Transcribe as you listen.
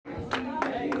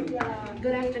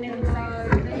Good afternoon,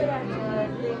 Lord. Good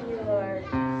afternoon. Thank you, Lord.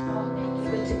 It's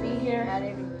good to be here.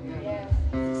 Yes.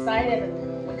 Excited.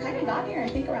 We kind of got here, I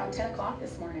think, around 10 o'clock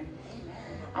this morning.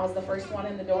 I was the first one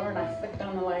in the door, and I flicked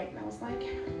on the light, and I was like,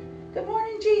 good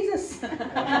morning, Jesus. I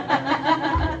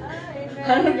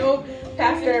don't know if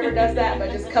Pastor ever does that,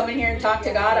 but just come in here and talk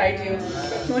to God, I do.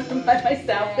 By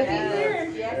myself, because he's here.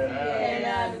 And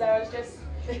I was just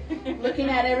looking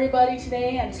at everybody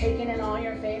today and taking in all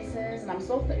your faces, and I'm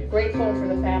so grateful for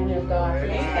the family of God, for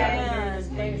just standing here in this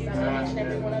place. I love each and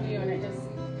every one of you, and it just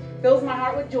fills my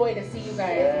heart with joy to see you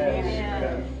guys.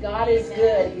 Amen. God is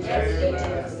good. He's just good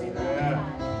to us.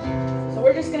 Amen. So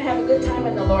we're just going to have a good time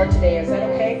in the Lord today. Is that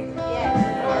okay?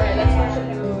 Yes. All right, let's worship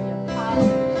Him.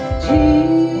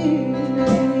 Jesus.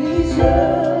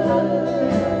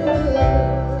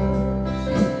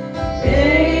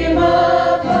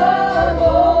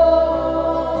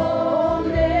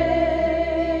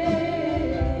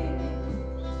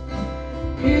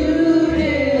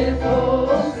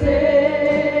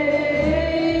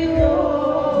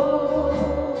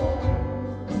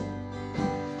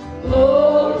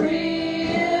 Glory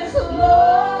is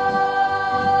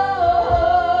Lord.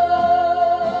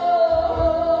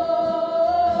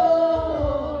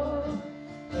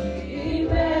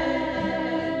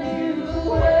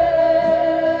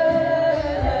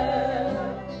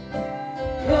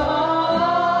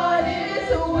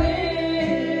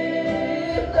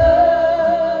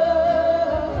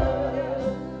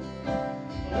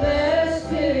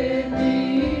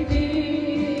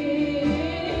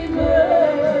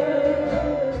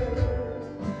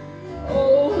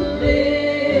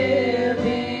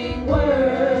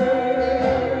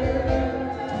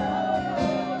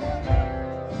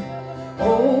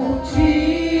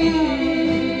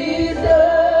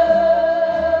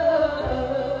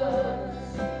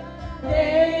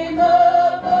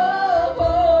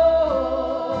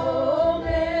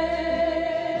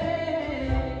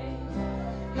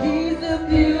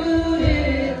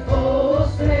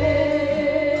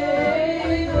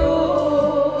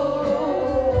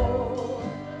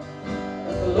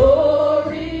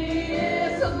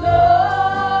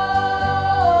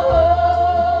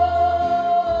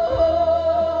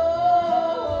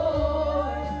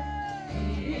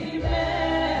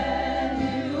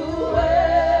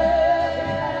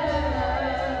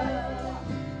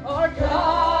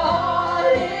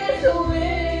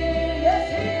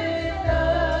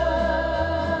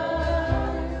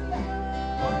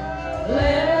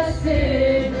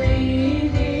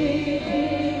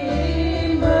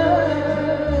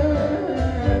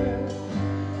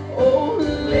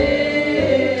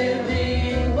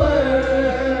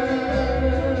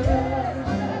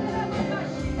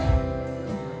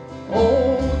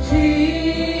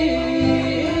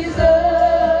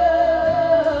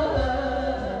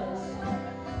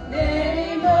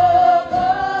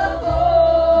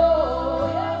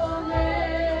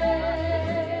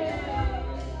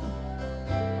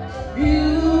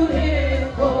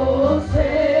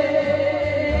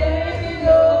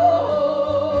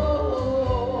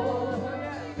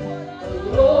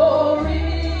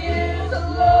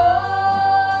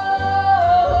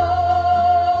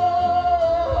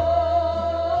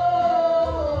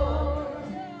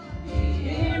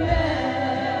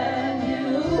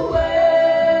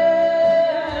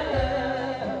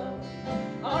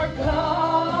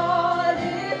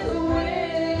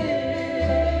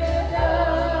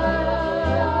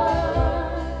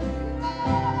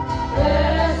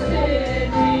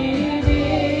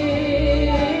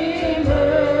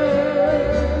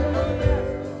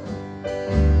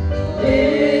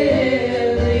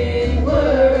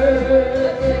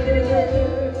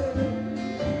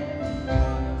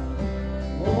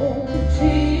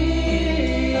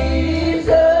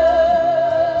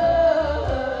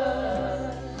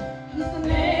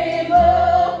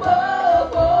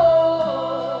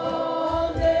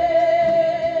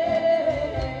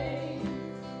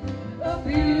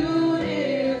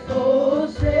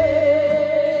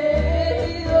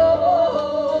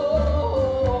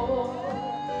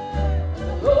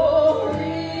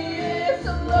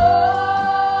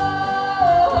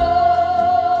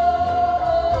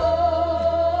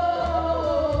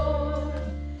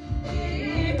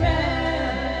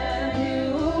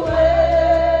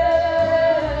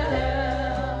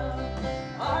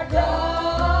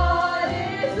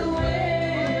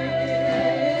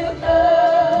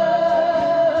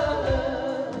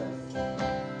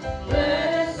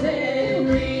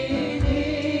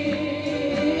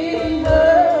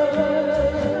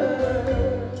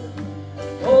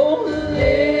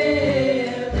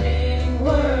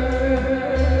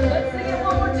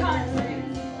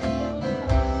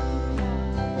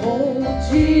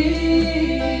 Lord.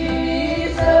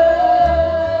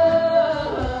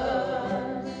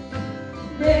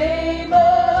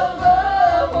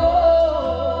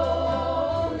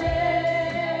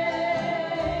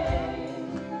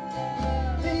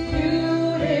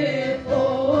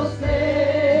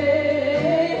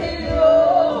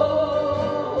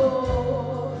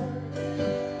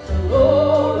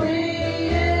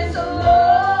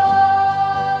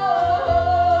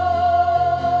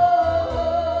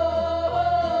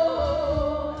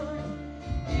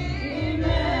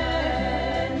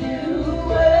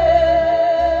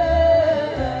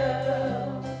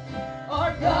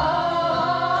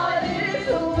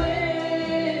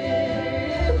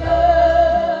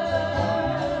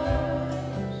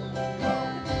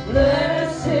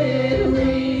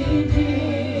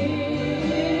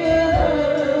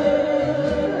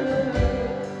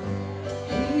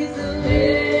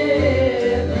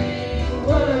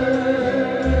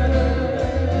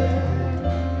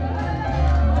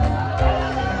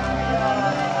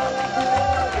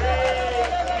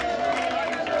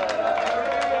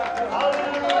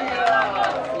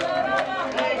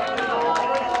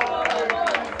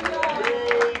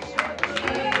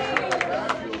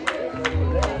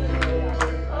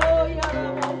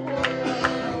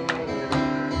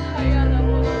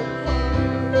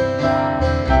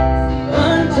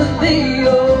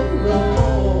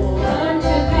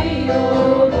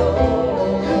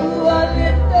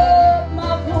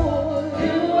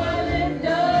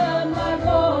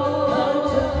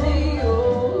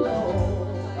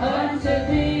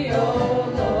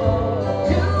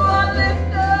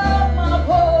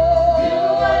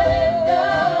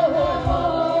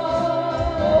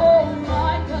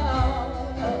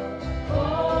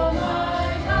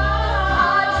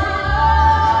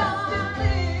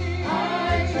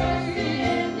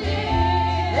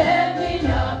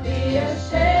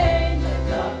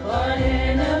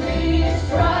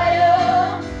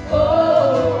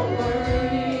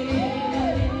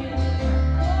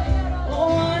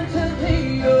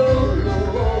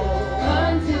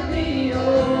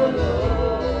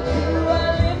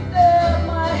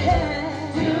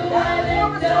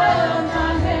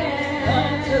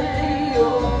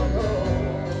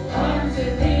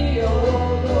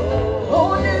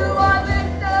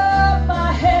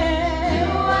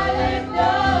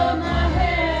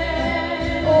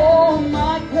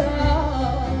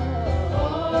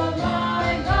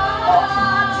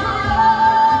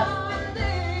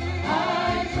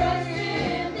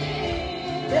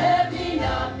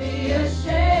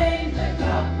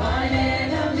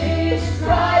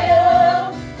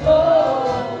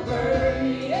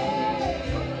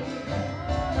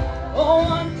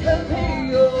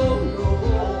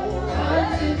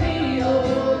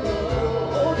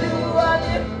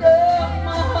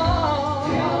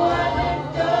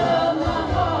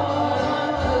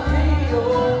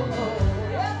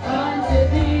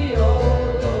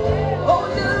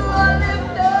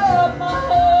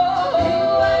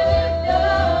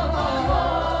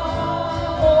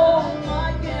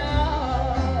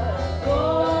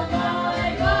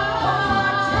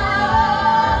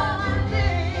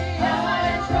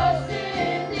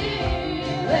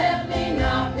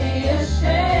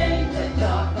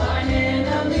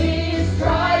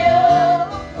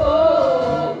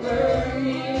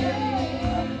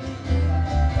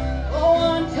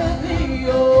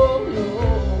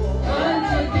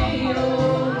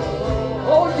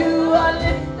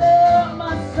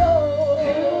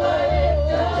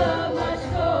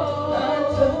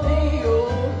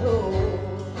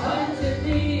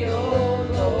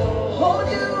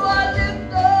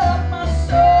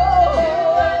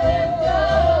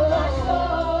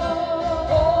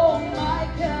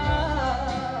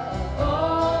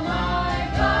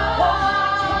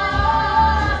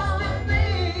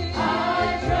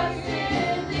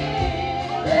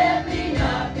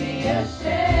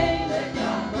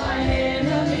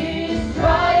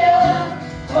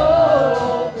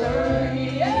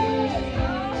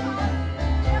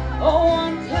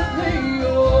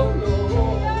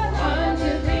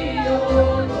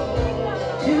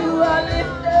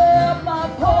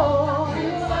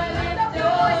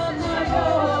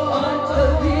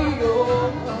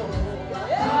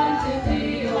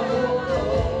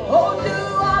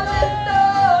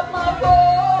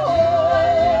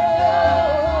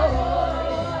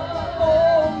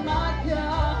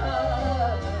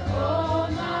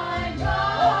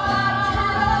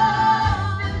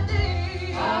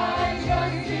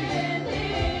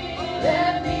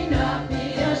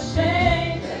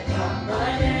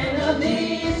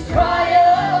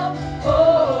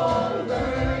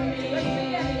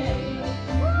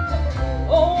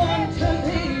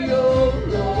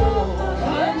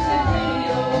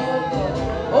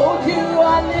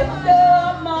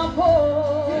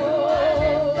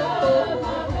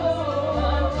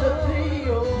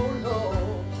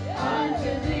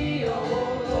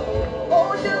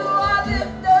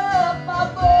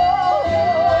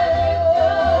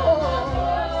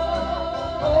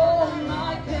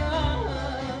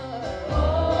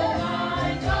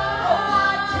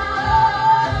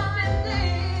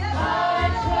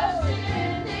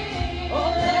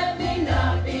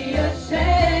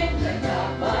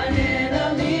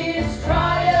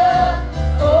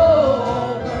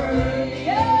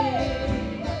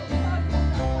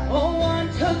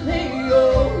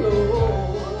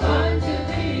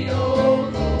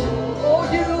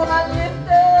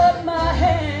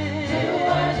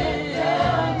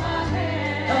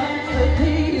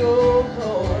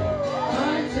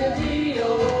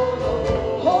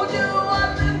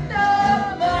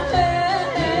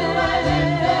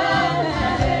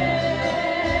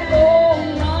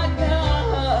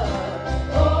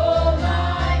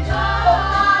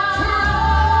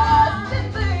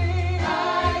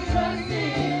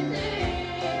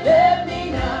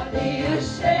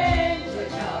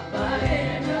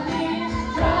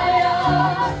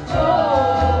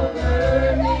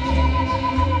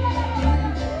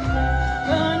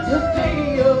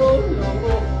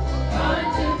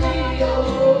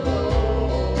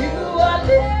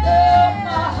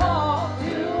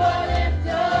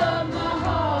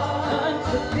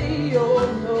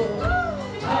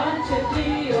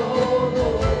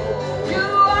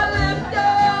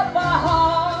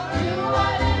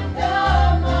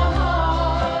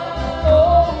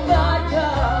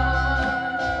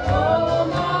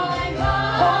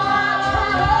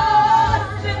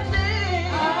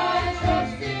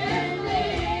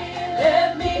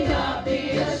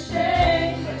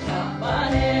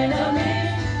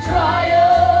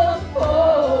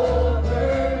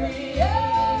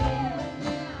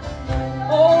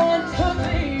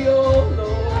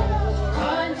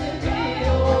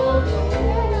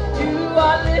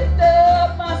 lift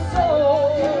up my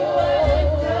soul.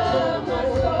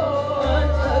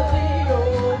 Unto thee, O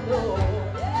Lord.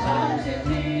 Unto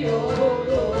thee, O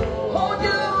Lord. Oh,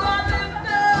 do I lift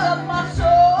up my soul.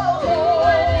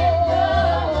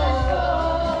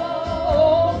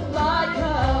 Oh, my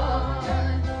God.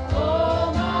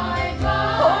 Oh, my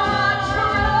God. Oh,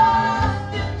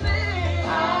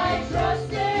 I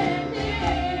trust in thee.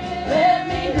 Let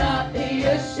me not be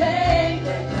ashamed.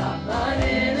 Let not mine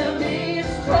enemies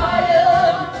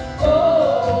triumph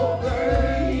over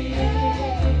me.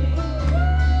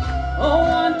 Oh,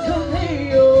 unto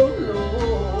thee, O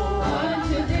Lord.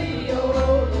 Unto thee, O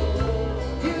Lord.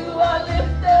 Do I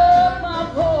lift up my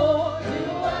voice. Do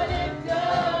I lift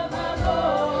up my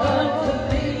voice. Unto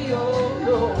thee, O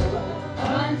Lord.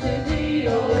 Unto thee, O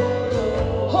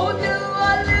Lord. Oh, do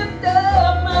I lift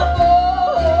up my voice.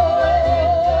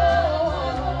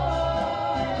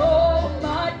 Oh,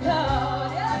 my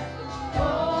God. Oh,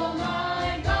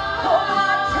 my God. Oh,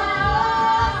 I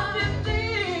trust in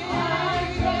thee.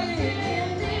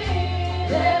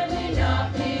 Let me not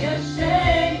be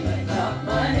ashamed. Let not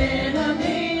mine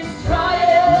enemies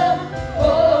triumph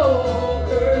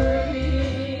over me.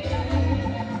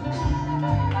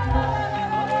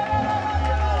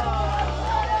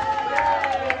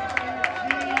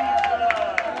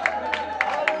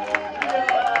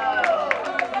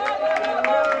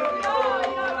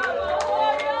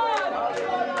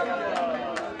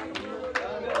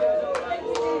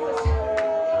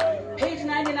 Page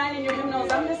 99 in your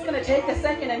hymnals. I'm just going to take a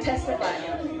second and testify.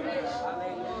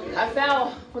 I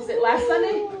fell, was it last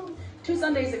Sunday? 2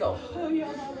 Sundays ago.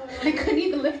 I couldn't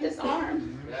even lift this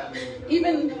arm.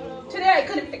 Even today I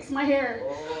couldn't fix my hair.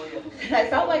 And I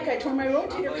felt like I tore my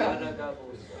rotator cuff.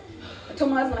 I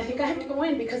told my husband, I think I have to go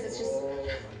in because it's just...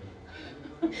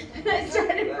 And I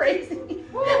started praising.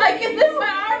 I can lift my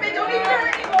arm, it don't even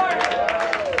hurt anymore.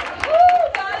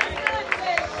 Woo, God is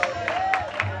good.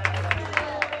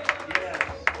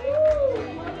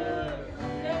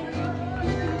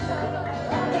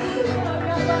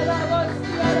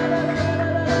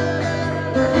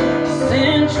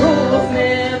 Central's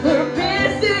never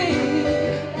busy,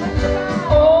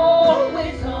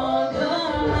 always on the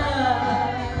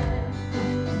line.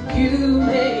 You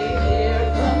may hear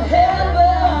from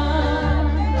heaven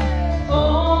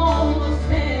almost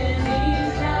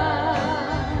any time.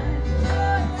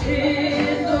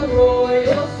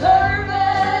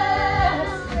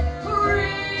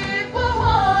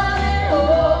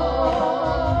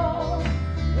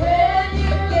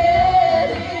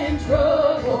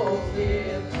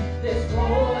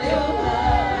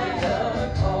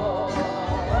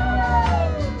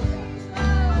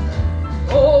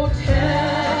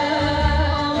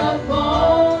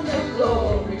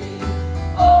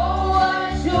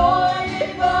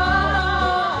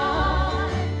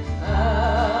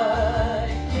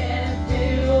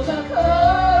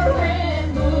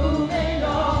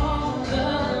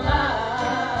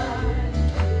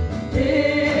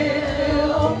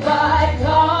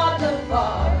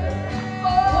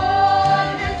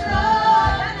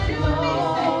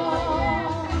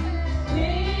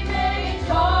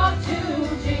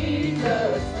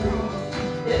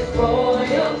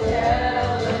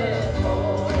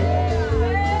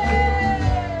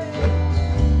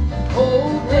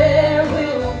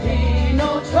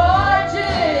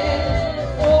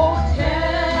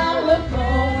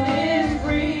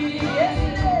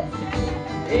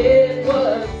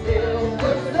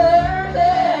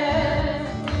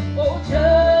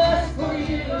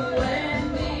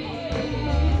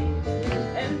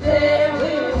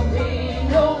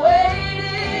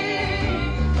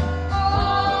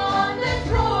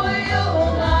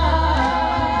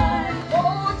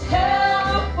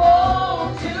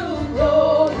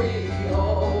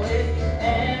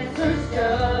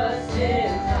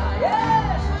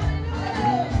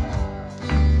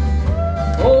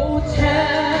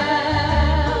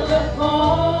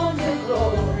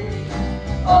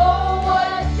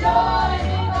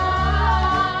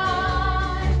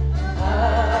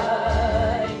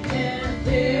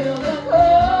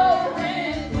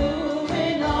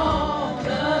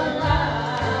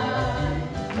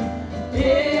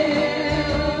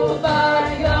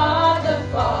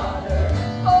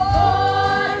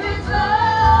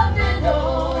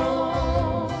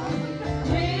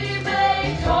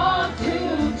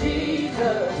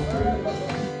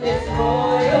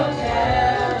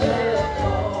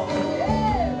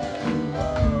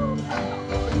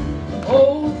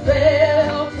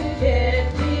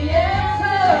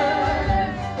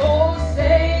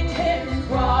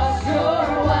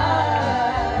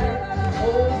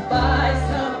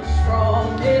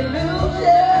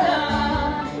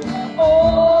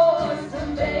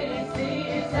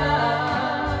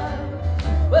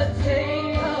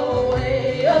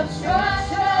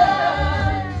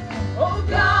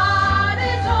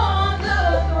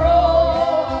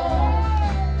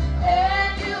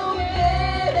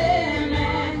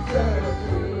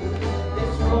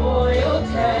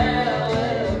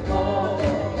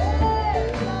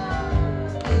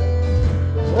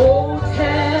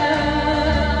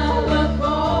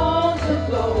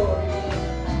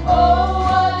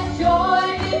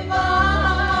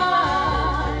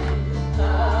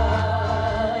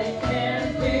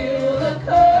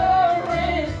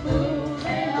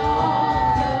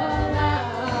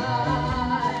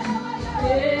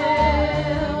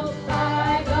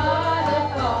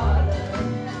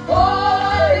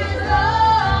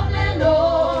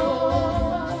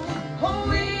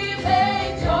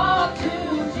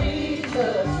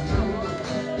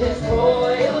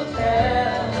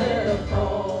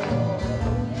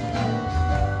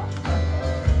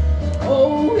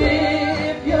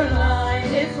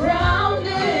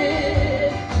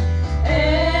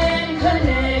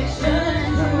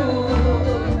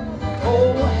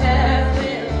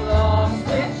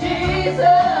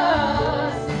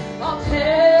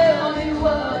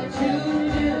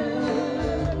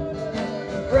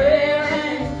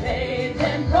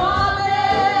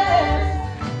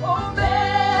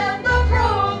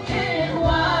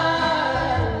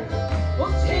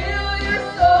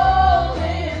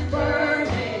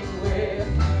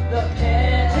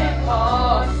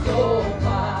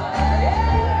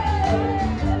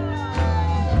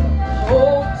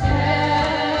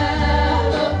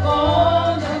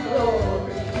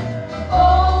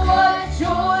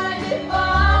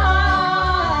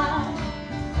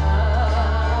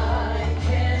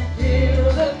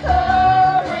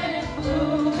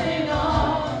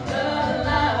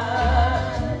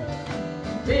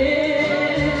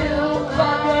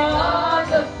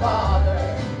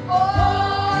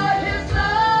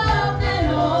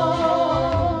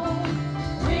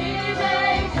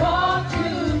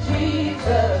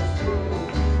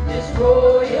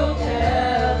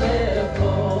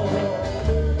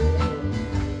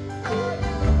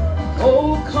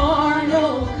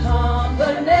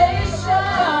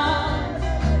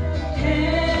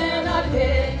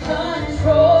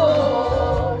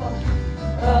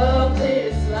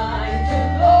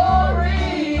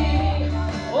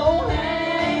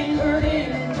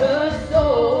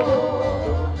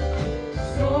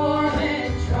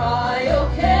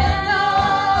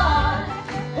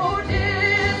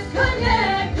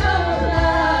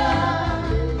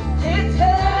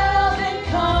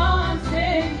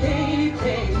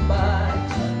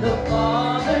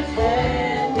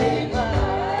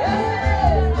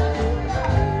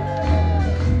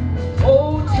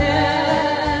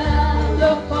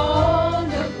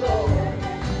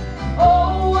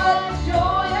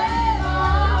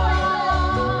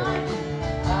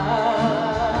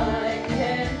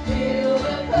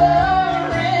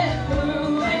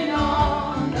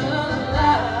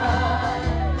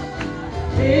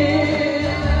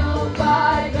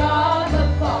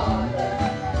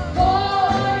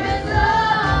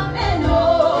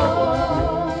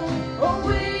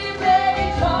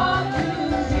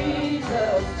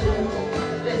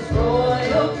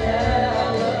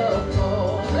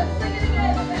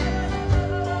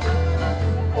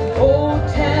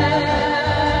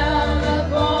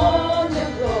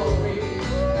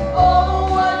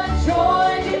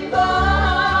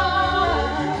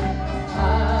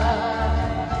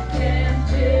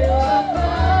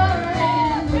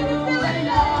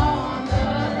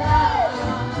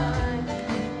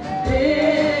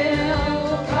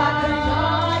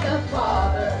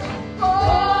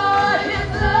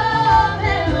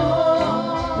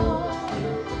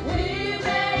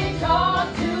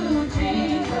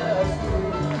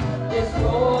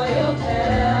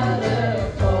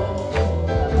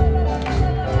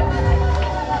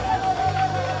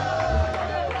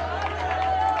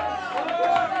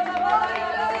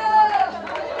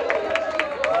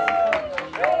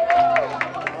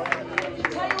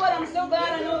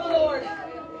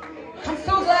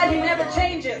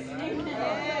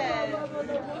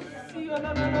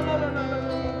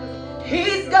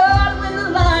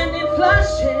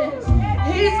 flashes.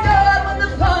 He's God when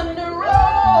the thunder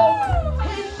rolls.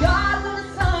 He's God when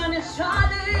the sun is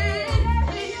shining.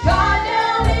 He's God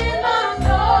down in my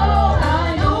soul.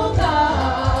 I know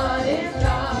God is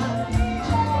God.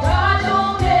 God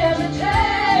don't ever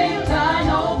change. I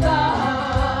know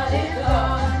God is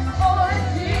God. For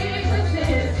Jesus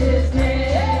is His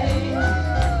name.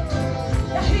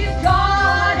 He's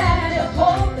God at the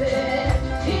pulpit.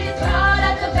 He's God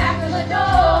at the back of the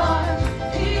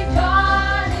door. He's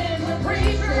God in the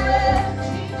preacher.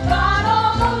 He's God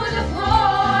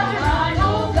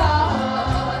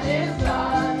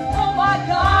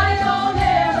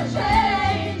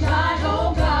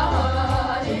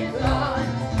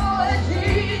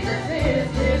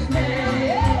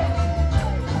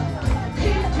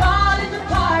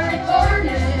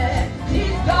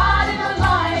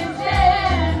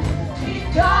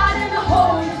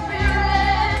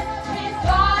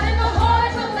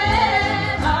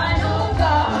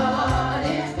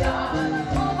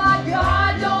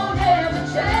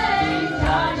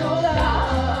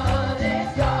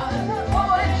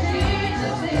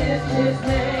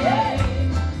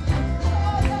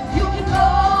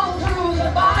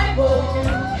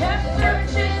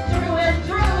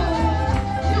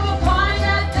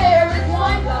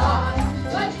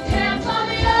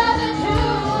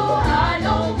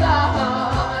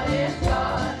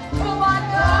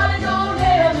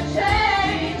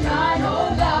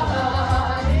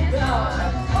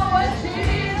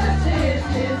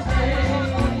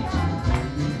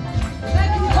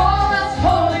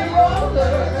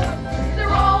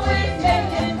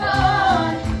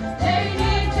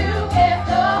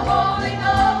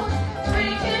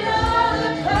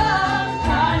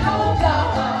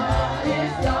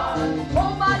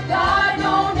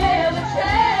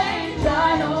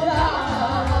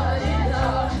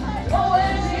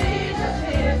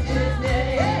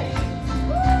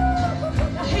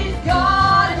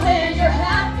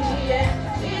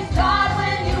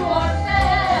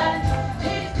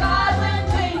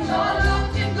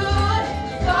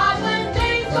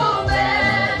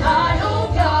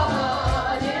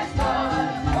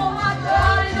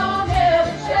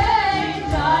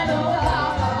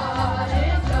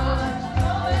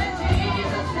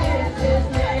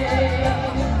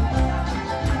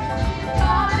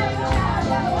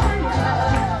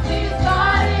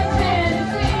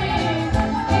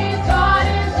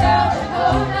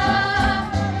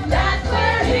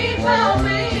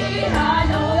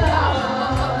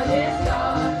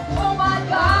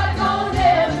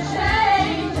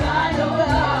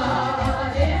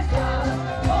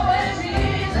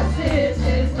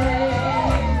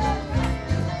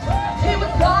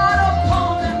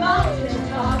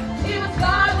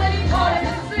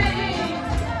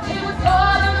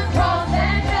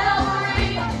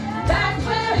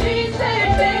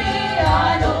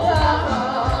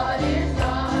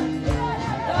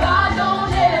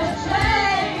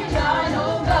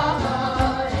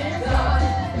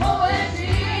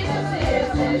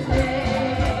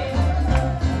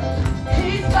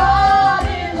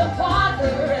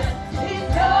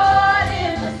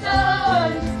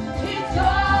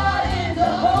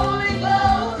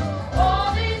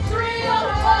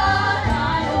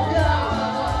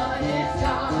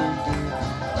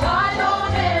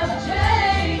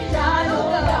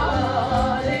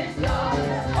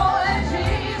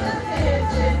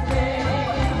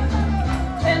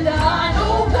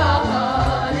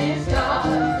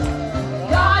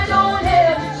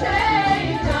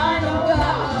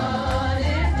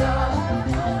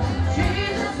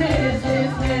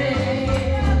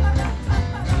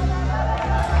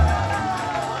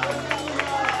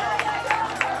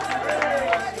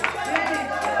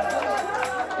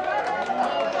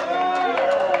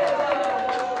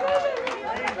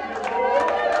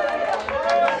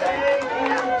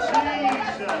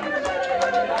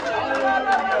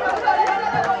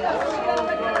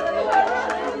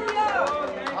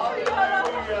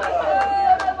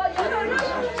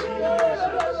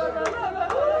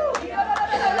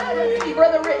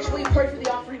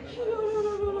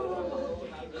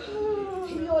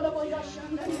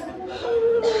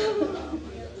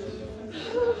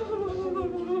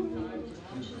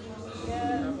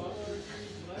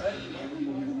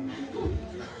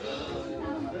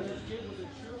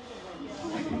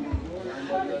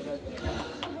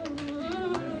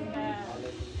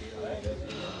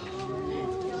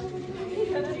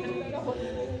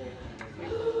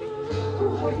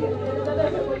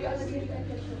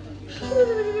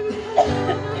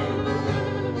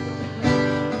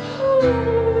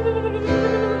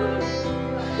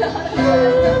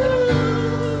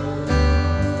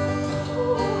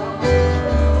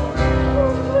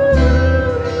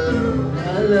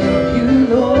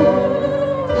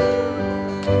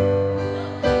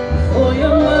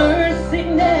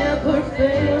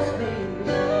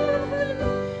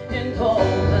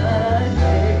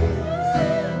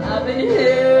I've been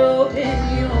held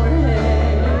in your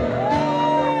hand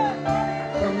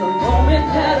from the moment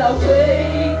that I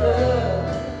wake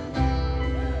up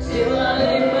till I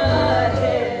lay my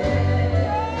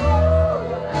head.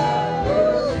 I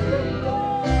will sing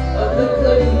of the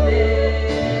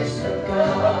goodness of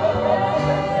God.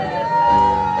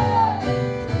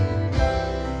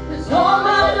 'Cause all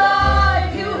my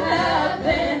life you have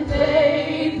been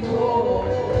faithful.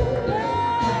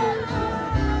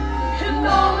 And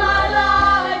all my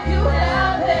life you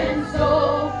have been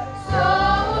so, so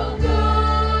good.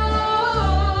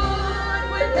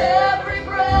 With every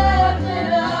breath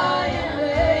that I am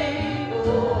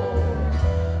able,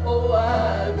 oh,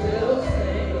 I will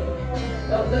sing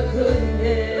of the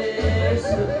goodness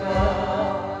of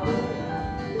God.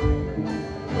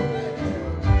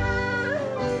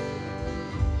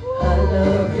 I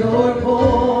love your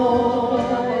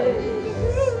voice.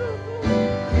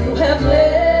 You have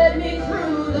led me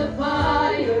through the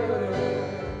fire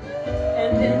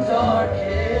and in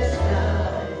darkest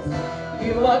nights.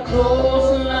 You are close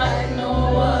like no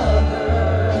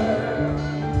other.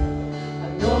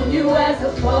 I've known you as a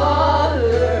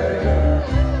father.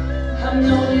 I've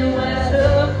known you as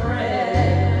a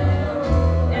friend.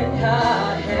 And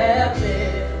I have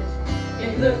lived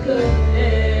in the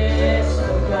goodness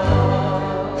of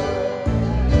God.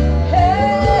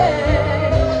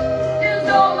 Hey, and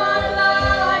all my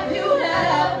life you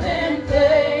have been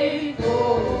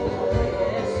faithful.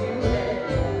 Yes, you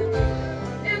have.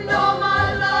 And all my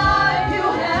life you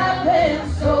have been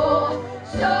so,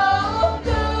 so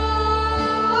good.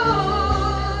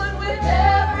 With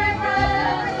every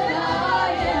breath that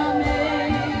I am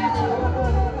able,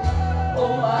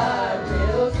 oh, I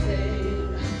will sing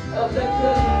of the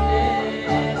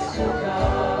goodness of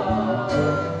God.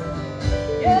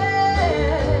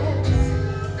 Yes,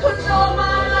 'cause all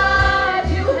my life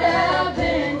you have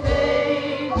been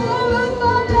faithful. All of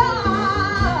my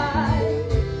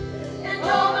life, and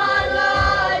all my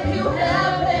life you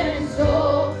have been so,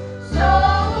 so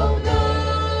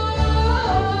good.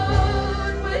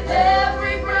 With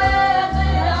every breath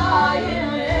that I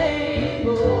am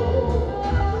able,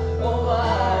 oh,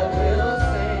 I will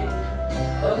sing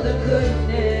of the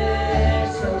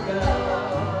goodness of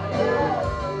God.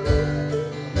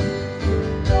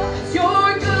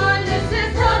 Your goodness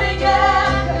is running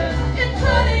after, it's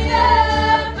running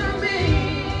after me.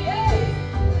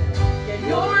 Yeah,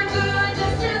 your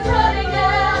goodness is running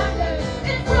after,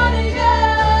 it's running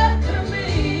after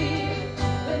me.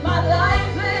 With my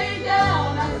life laid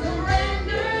down, I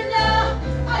surrender now.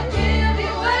 I give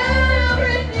you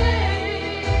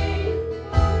everything.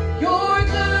 Your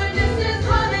goodness is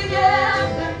running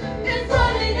after, it's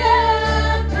running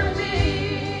after me.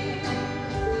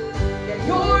 Yeah,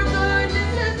 your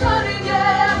goodness is running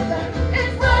after,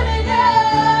 it's running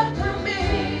after me.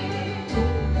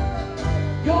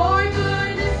 Your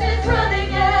goodness is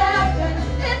running after,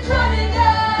 it's running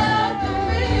after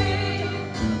me.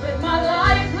 With my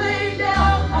life laid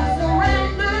down, I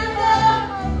surrender now.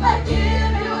 I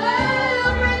give you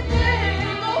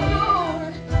everything, oh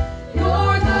Lord.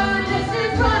 Your goodness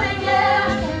is running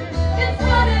after, it's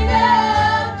running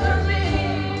after me.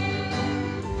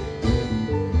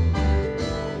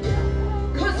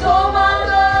 'Cause all my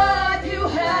life you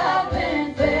have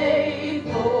been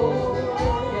faithful.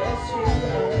 Yes, you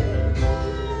have.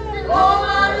 And all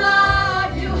my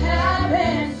life you have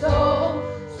been so,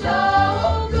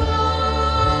 so good.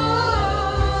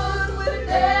 With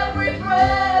every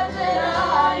breath that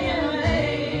I am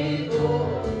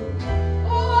able,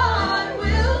 oh, I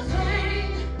will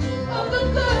sing of the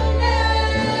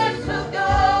goodness of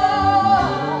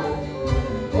God.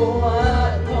 Oh,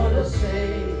 I'm gonna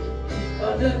sing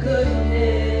of the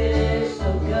goodness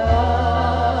of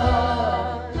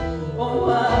God. Oh,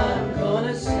 I'm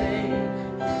gonna sing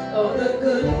of the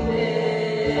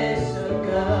goodness of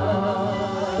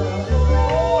God.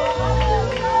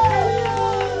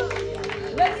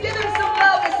 Let's give him some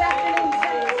love this afternoon,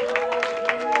 saints.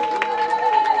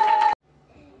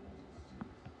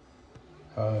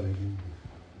 Hallelujah.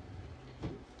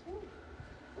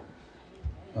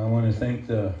 I want to thank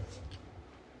the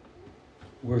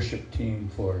worship team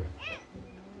for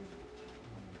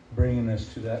bringing us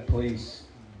to that place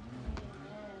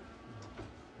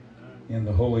in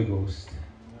the Holy Ghost.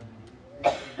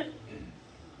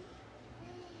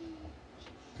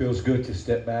 Feels good to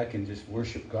step back and just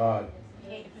worship God.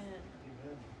 Amen.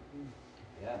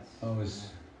 Yes. I was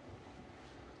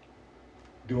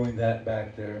doing that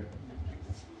back there.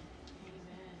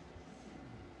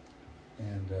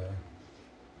 And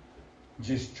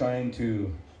just trying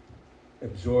to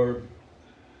absorb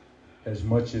as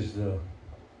much as the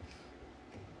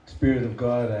Spirit of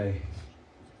God I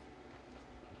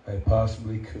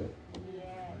possibly could.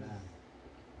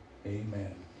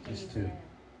 Amen. Just to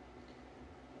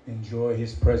enjoy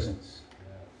His presence.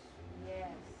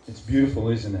 It's beautiful,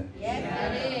 isn't it?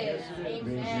 Yes, it is. It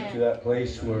brings you to that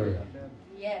place where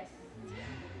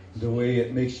the way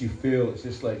it makes you feel, it's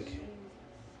just like,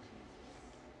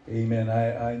 amen,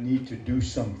 I need to do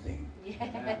something.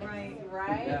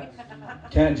 Right.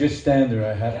 Can't just stand there,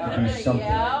 I have to do something.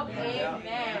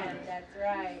 Amen. That's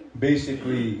right.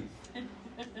 Basically,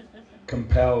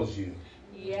 compels you.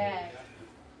 Yes.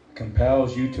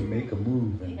 Compels you to make a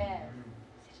move. And, Yes.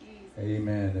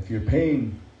 amen. If you're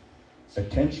paying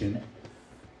attention,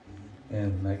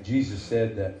 and like Jesus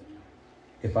said that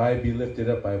if I be lifted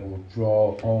up, I will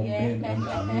draw all men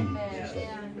unto me. So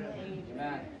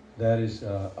that is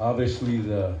obviously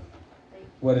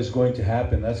what is going to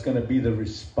happen. That's going to be the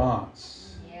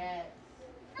response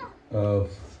of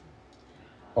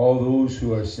all those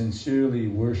who are sincerely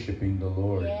worshiping the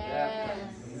Lord.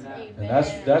 And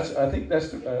that's I think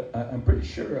that's I'm pretty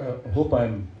sure, I hope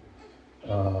I'm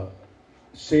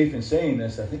safe in saying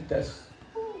this. I think that's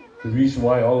the reason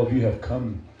why all of you have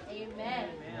come.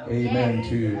 Amen.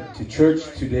 To church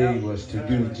today was to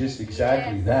do just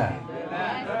exactly that.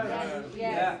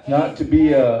 Not to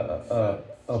be a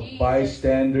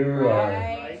bystander or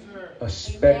a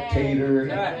spectator,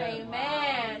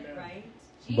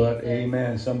 but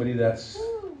amen, somebody that's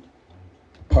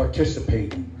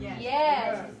participating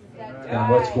in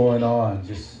what's going on.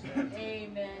 Just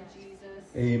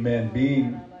amen,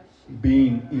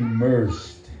 being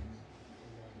immersed,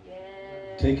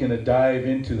 taking a dive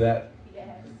into that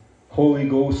Holy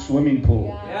Ghost swimming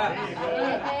pool.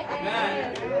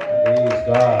 Praise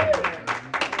God.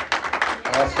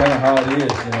 That's kind of how it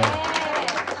is, you know.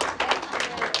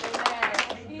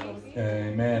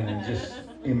 Amen. And just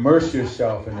immerse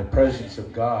yourself in the presence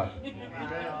of God.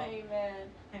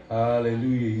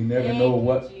 Hallelujah. You never know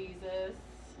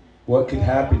what could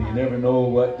happen. You never know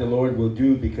what the Lord will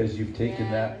do because you've taken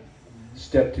that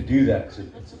step to do that.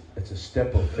 It's a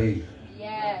step of faith.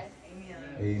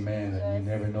 Amen. And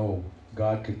you never know.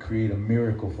 God could create a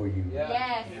miracle for you.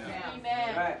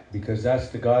 Amen. Because that's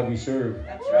the God we serve.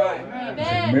 That's right. He's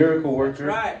a miracle worker.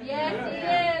 That's right.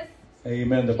 Yes,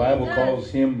 Amen. The Bible calls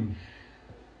Him,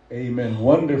 amen,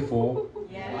 wonderful.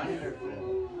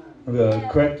 The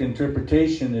correct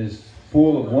interpretation is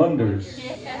full of wonders.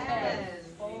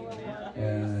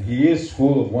 He is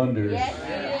full of wonders.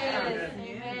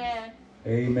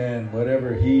 Amen.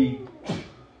 Whatever He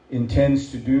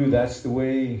intends to do, that's the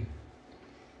way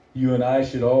you and I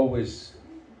should always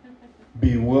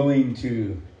be willing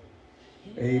to,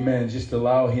 amen, just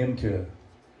allow Him to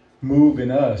move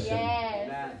in us.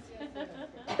 And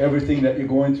everything that you're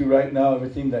going through right now,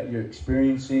 everything that you're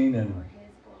experiencing, and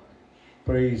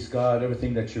praise God,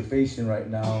 everything that you're facing right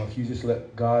now, if you just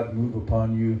let God move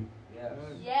upon you,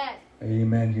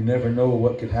 amen, you never know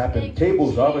what could happen.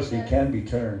 Tables obviously can be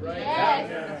turned.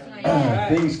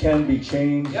 Things can be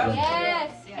changed.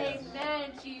 Amen,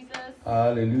 Jesus.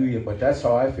 Hallelujah. But that's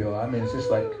how I feel. I mean, it's just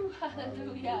like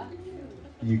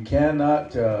you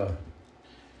cannot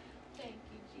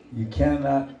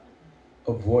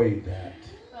avoid that.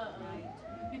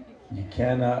 You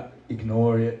cannot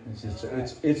ignore it.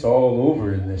 It's all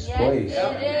over in this place.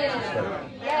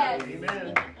 Amen.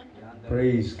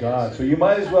 Praise God. So you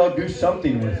might as well do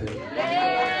something with it.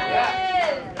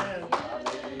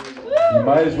 You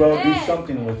might as well do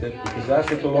something with it, because that's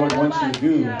what the Lord wants you to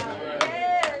do.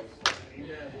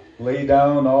 Lay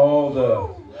down all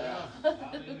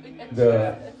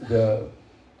the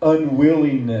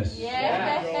unwillingness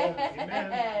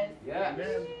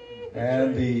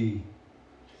and the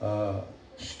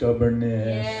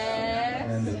stubbornness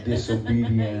and the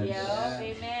disobedience,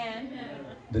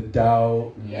 the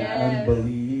doubt and the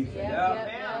unbelief.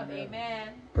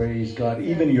 Praise God.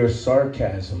 Even your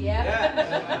sarcasm.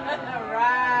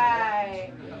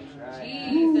 Right.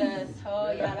 Jesus.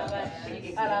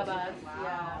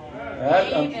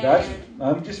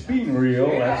 I'm just being real.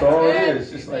 That's all it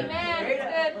is. Just like,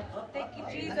 Amen. Thank you,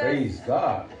 Jesus. praise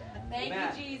God. Thank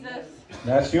you, Jesus.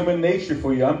 That's human nature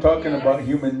for you. I'm talking about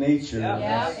human nature.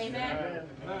 Amen.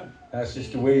 That's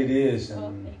just the way it is.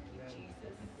 And Thank you,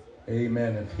 Jesus.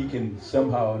 amen. If He can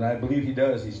somehow, and I believe He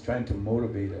does, He's trying to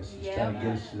motivate us. He's trying to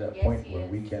get us to that point where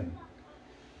we can.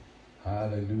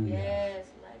 Hallelujah. Yes,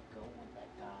 let go and let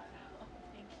God. Oh,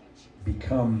 thank you, Jesus.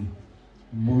 Become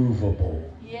movable.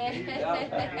 Yes.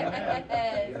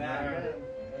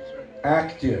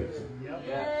 Active.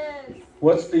 Yes.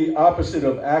 What's the opposite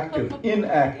of active?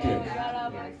 Inactive.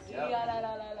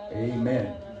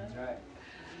 Amen.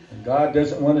 And God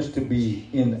doesn't want us to be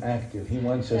inactive. He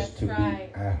wants us to be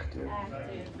active.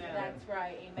 Active. That's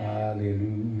right. Amen.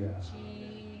 Hallelujah.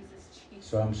 Jesus.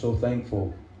 So I'm so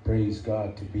thankful, praise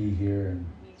God, to be here. And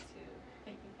Me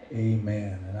too.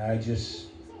 amen. And I just,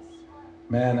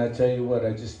 man, I tell you what,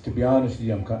 to be honest with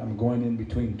you, I'm going in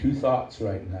between two thoughts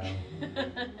right now. All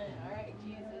right,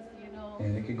 Jesus, you know.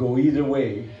 And it could go either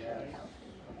way.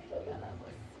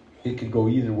 It could go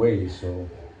either way. So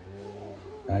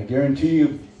I guarantee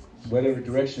you, whatever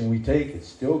direction we take, it's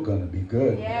still going to be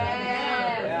good.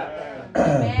 Yeah.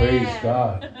 Praise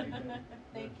God.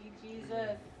 Thank you,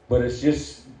 Jesus. But it's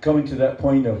just coming to that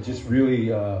point of just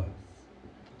really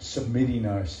submitting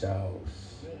ourselves.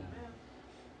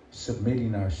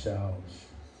 Submitting ourselves.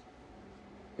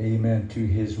 Amen. To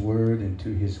His Word and to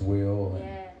His will. And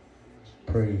Yes.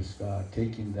 praise God.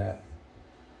 Taking that,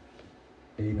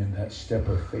 amen, that step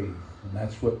of faith. And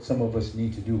that's what some of us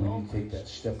need to do. We need to take that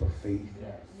step of faith.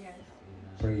 Yes.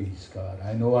 Praise God.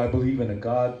 I believe in a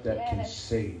God that can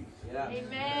save.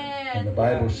 Amen. And the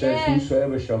Bible says,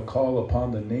 whosoever shall call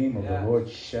upon the name of the Lord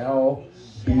shall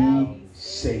be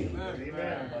saved.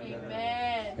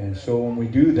 Amen. And so when we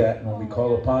do that, when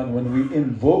we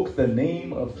invoke the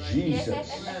name of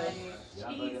Jesus,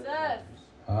 Jesus.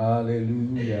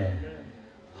 hallelujah,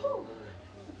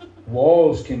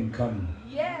 walls can come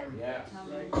Yes.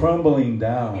 crumbling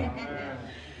down.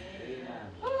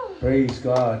 Praise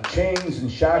God. Chains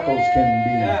and shackles can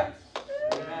be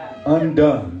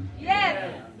undone.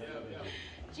 Yes.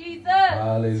 Jesus.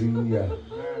 Hallelujah.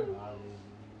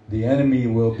 The enemy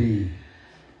will be,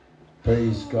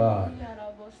 praise God,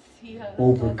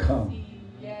 overcome.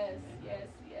 Yes.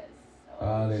 Oh,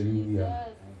 Hallelujah.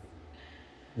 Jesus.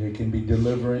 There can be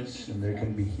deliverance and there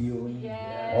can be healing.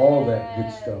 Yes. All that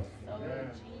good stuff. Oh,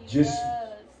 Just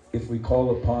Jesus. if we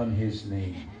call upon His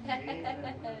name.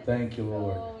 Thank you,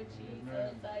 Lord. Oh,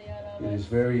 Jesus. It is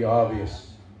very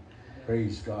obvious,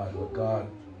 praise God, what God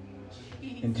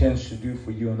intends to do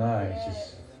for you and I. It's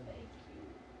just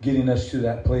getting us to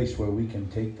that place where we can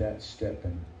take that step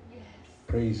and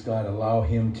praise God, allow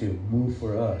Him to move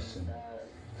for us. And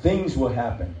things will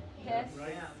happen. Yes.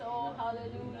 Oh,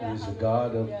 hallelujah. He is a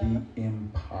God of the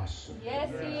impossible. Yes,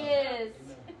 He is.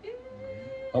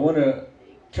 I want to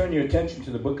turn your attention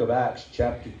to the book of Acts,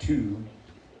 chapter 2.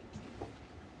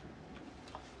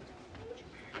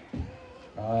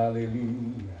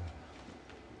 Hallelujah.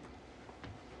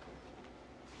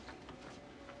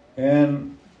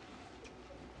 And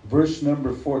verse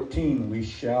number 14 we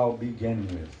shall begin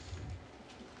with.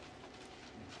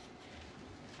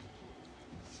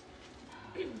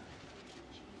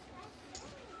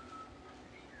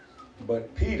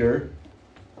 But Peter,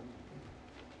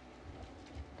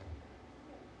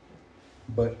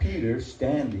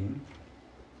 standing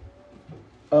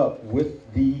up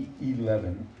with the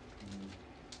 11,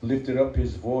 lifted up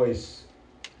his voice,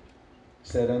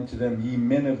 said unto them, Ye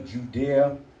men of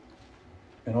Judea,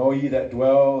 and all ye that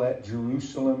dwell at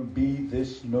Jerusalem, be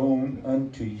this known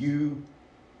unto you,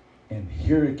 and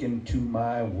hearken to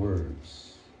my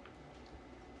words.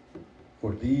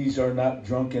 For these are not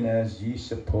drunken as ye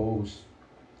suppose,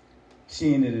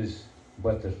 seeing it is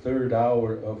but the third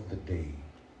hour of the day.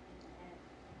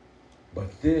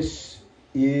 But this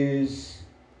is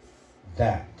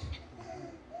that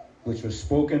which was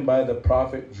spoken by the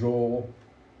prophet Joel,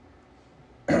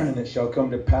 and it shall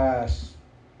come to pass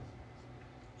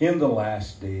in the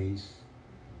last days,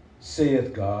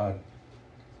 saith God,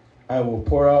 I will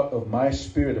pour out of my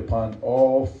spirit upon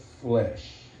all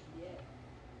flesh,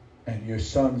 and your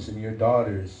sons and your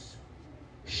daughters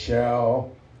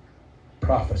shall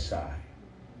prophesy,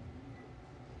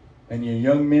 and your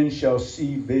young men shall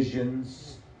see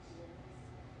visions,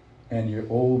 and your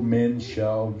old men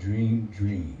shall dream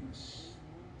dreams.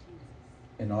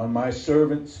 And on my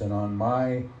servants and on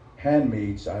my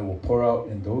handmaids I will pour out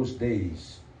in those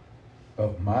days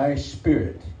of my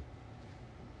spirit,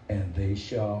 and they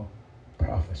shall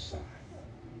prophesy.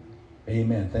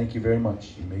 Amen. Thank you very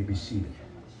much. You may be seated.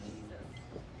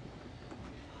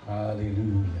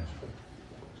 Hallelujah.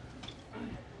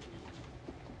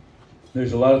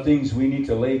 There's a lot of things we need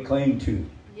to lay claim to.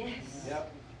 Yes.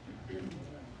 Yep.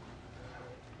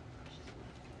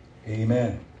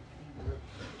 Amen.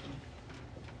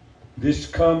 This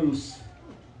comes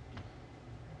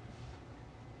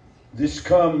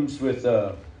with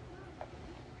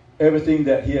everything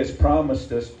that He has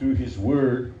promised us through His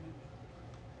Word.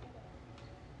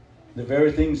 The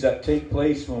very things that take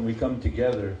place when we come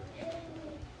together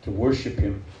to worship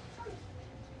Him.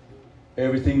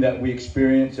 Everything that we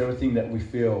experience, everything that we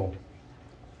feel,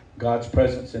 God's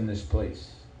presence in this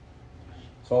place.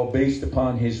 It's all based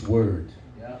upon His Word.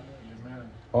 Yeah.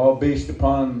 all based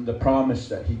upon the promise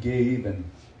that he gave, and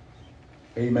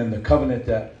amen, the covenant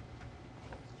that,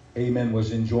 amen,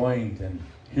 was enjoined. And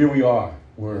here we are.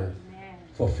 We're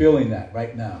fulfilling that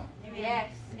right now. Yes.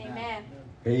 Amen.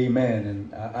 Amen.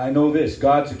 And I know this,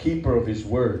 God's a keeper of his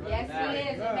word. Yes, he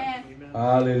is. Amen.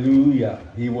 Hallelujah.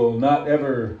 He will not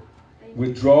ever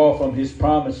withdraw from his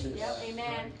promises. Yep.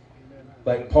 Amen.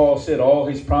 Like Paul said, all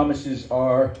his promises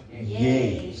are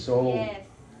yea. So, Yes.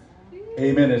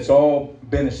 amen, it's all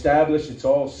been established. It's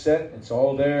all set. It's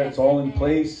all there. It's all in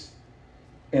place.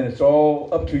 And it's all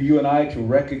up to you and I to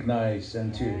recognize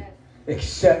and to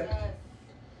accept,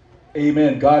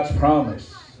 amen, God's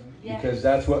promise. Because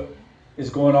that's what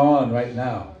is going on right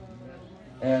now.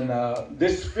 And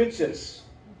this fits us.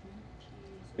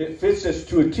 It fits us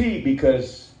to a T,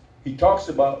 because he talks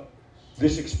about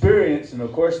this experience. And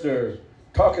of course, they're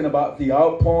talking about the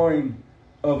outpouring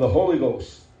of the Holy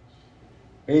Ghost.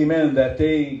 Amen. That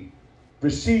they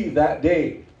received that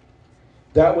day.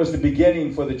 That was the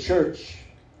beginning for the church.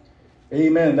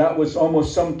 Amen. That was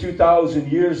almost some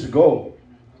 2,000 years ago.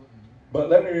 But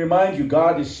let me remind you,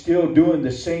 God is still doing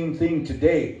the same thing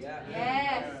today.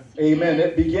 Yes. Amen.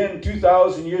 It began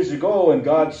 2,000 years ago, and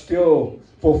God's still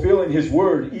fulfilling his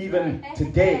word even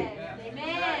today.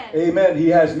 Amen. Amen. He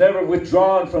has never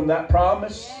withdrawn from that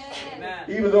promise.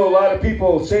 Even though a lot of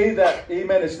people say that,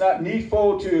 amen, it's not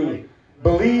needful to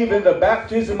believe in the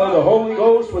baptism of the Holy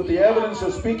Ghost with the evidence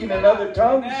of speaking in other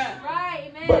tongues.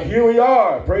 Right. Amen. But here we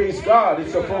are. Praise God.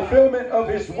 It's a fulfillment of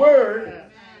his word.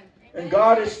 And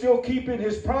God is still keeping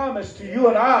his promise to you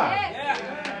and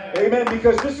I. Amen.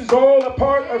 Because this is all a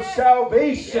part of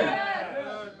salvation.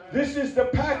 This is the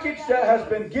package that has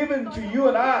been given to you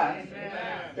and I.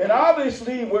 And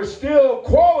obviously we're still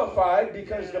qualified,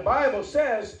 because the Bible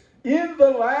says, in the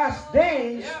last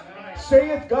days,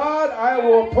 saith God, I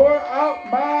will pour out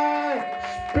my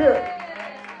Spirit.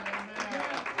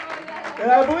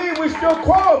 And I believe we still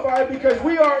qualify because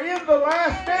we are in the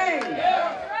last days.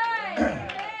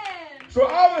 So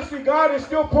obviously God is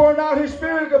still pouring out his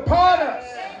Spirit upon us.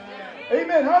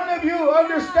 Amen. How many of you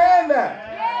understand that?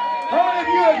 How many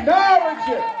of you acknowledge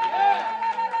it?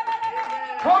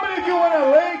 How many of you want to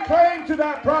lay claim to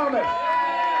that promise?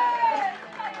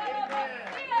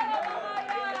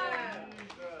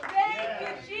 Thank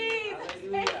you, Jesus.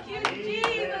 Thank you,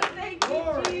 Jesus. Thank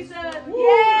you, Jesus.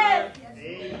 Yes.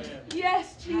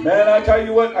 Yes, Jesus. Man, I tell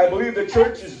you what, I believe the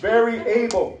church is very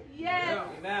able. Yes.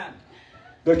 Amen.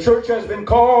 The church has been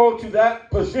called to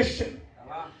that position.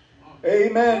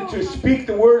 Amen. To speak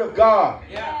the word of God.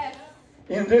 Yes.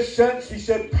 In this sense, he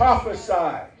said prophesy.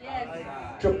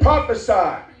 Yes. To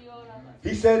prophesy.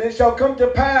 He said, it shall come to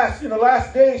pass in the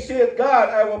last days, saith God,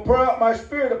 I will pour out my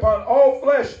Spirit upon all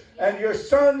flesh, and your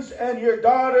sons and your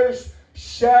daughters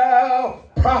shall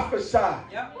prophesy.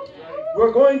 Yep.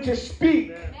 We're going to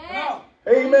speak.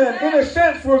 Amen. In a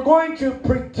sense, we're going to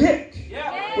predict.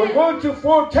 Yeah. We're going to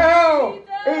foretell,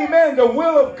 amen, the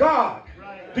will of God.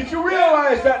 Did you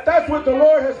realize that that's what the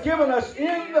Lord has given us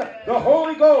in the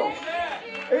Holy Ghost?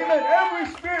 Amen. Every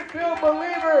Spirit-filled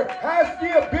believer has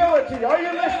the ability, are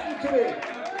you listening to me?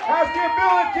 Has the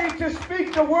ability to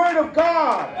speak the word of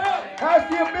God. Has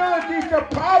the ability to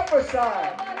prophesy.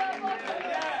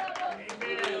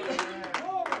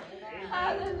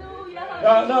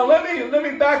 Now let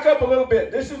me back up a little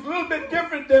bit. This is a little bit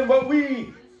different than what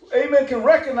we, amen, can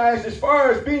recognize as far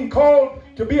as being called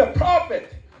to be a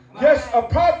prophet. Yes, a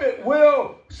prophet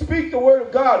will speak the word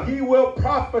of God. He will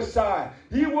prophesy.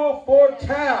 He will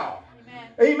foretell.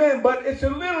 Amen. But it's a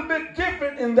little bit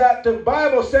different in that the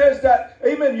Bible says that,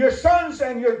 amen, your sons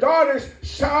and your daughters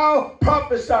shall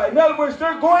prophesy. In other words,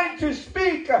 they're going to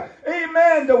speak,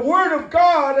 amen, the word of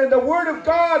God, and the word of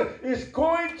God is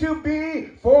going to be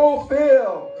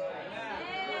fulfilled.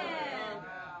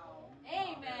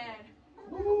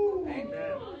 Amen.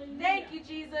 Thank you,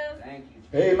 Jesus. Thank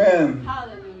you. Amen.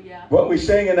 Hallelujah. What we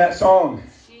sang in that song.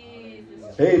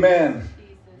 Jesus. Amen.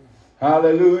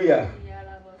 Hallelujah.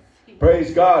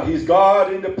 Praise God. He's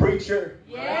God in the preacher.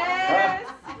 Yes.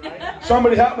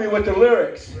 Somebody help me with the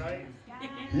lyrics.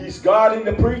 He's God in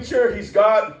the preacher. He's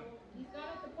God.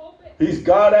 He's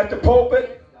God at the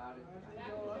pulpit.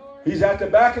 He's at the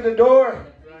back of the door.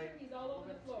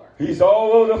 He's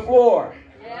all over the floor.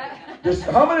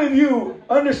 How many of you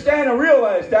understand and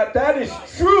realize that that is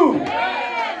true?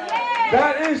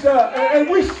 That is, and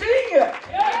we sing it.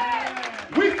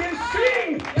 We can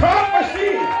sing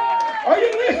prophecy. Are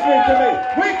you listening to me?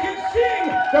 We can sing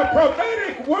the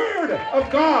prophetic word of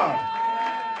God.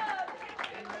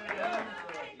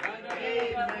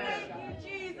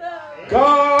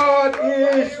 God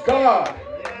is God.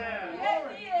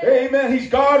 Amen. He's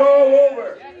God all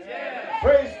over.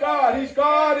 Praise God. He's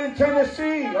God in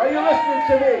Tennessee. Are you listening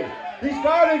to me? He's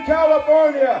God in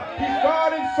California. He's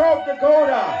God in South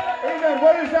Dakota. Amen.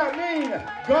 What does that mean?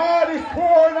 God is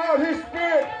pouring out His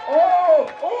Spirit all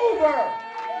over.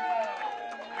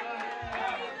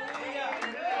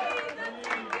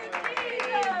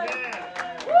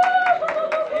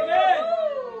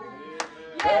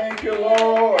 Thank you,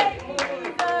 Lord.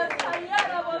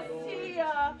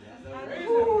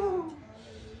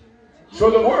 So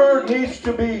the word needs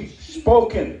to be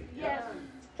spoken.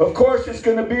 Of course, it's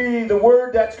going to be the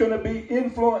word that's going to be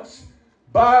influenced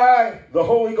by the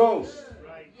Holy Ghost.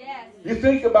 You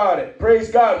think about it. Praise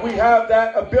God. We have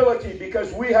that ability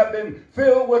because we have been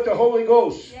filled with the Holy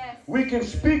Ghost. We can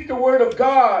speak the word of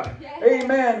God.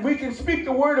 Amen. We can speak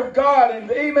the word of God and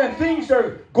amen. Things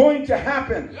are going to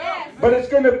happen. But it's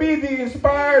going to be the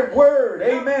inspired word.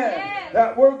 Amen.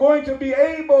 That we're going to be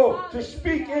able to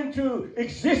speak into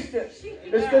existence.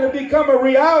 It's going to become a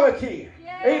reality.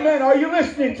 Amen. Are you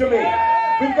listening to me?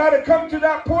 We've got to come to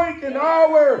that point in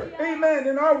our, amen,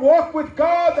 in our walk with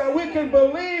God that we can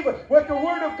believe what the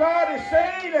Word of God is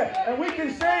saying. And we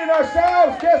can say in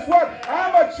ourselves, guess what?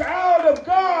 I'm a child of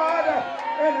God.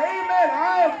 And amen,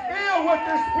 I am filled with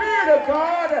the Spirit of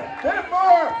God.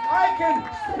 Therefore, I can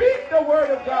speak the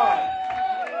Word of God.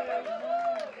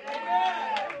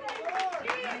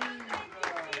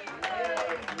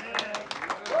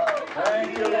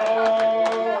 Thank you,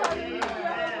 Lord.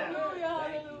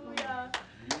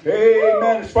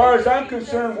 Amen. As far as I'm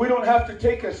concerned, we don't have to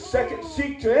take a second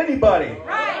seat to anybody.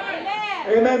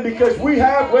 Amen. Because we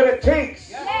have what it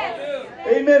takes.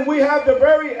 Amen. We have the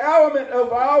very element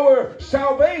of our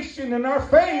salvation and our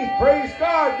faith. Praise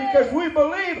God. Because we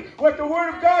believe what the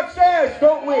Word of God says,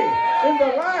 don't we? In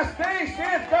the last days,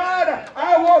 says God,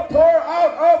 I will pour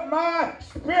out of my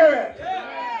Spirit.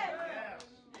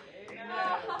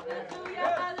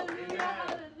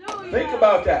 Think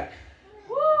about that.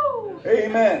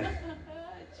 Amen.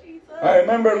 I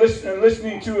remember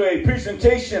listening to a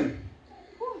presentation,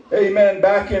 amen,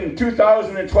 back in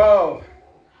 2012.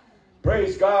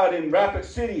 Praise God, in Rapid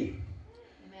City.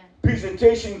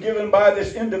 Presentation given by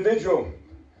this individual,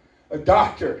 a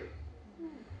doctor.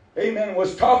 Amen.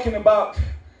 Was talking about,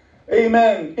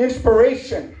 amen,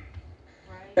 inspiration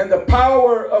and the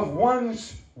power of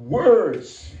one's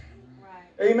words.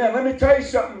 Amen. Let me tell you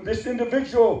something. This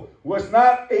individual was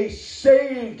not a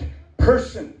saved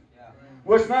person.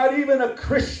 Was not even a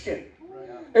Christian.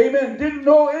 Amen. Didn't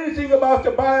know anything about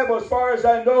the Bible. As far as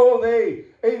I know, they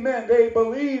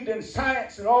believed in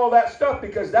science and all that stuff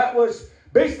because that was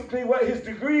basically what his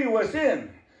degree was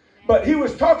in. But he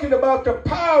was talking about the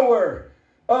power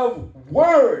of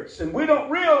words. And we don't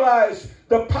realize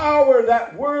the power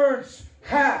that words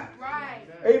have.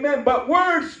 Amen. But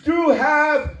words do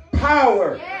have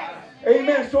power.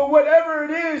 Amen. So whatever it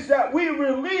is that we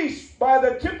release by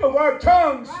the tip of our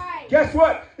tongues, guess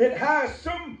what? It has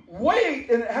some weight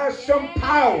and it has some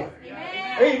power.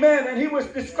 Amen. And he was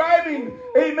describing,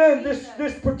 amen,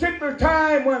 this particular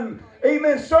time when,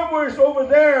 amen, somewhere's over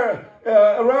there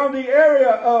around the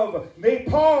area of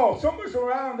Nepal, somewhere's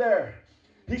around there.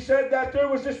 He said that there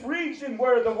was this region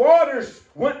where the waters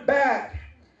went bad.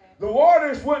 The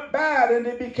waters went bad and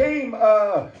they became,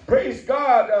 praise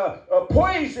God,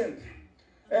 poisoned.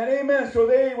 And amen. So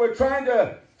they were trying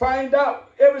to find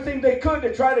out everything they could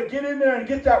to try to get in there and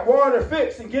get that water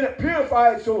fixed and get it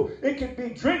purified so it could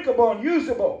be drinkable and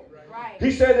usable. He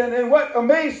said, and what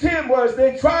amazed him was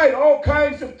they tried all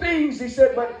kinds of things, he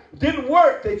said, but it didn't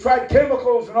work. They tried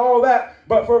chemicals and all that.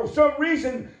 But for some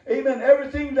reason, amen,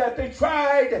 everything that they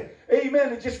tried,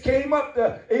 amen, it just came up.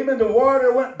 Amen, the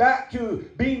water went back to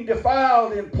being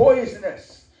defiled and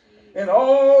poisonous. And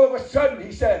all of a sudden,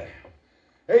 he said,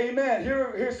 amen,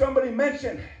 here somebody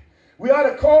mentioned, we ought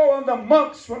to call on the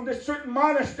monks from this certain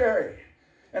monastery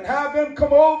and have them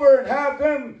come over and have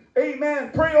them,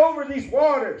 amen, pray over these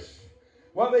waters.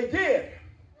 Well, they did.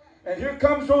 And here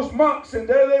comes those monks, and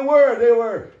there they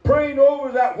were praying over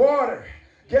that water.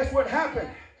 Guess what happened?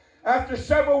 After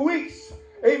several weeks,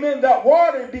 amen, that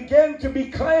water began to be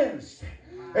cleansed.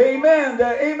 Amen.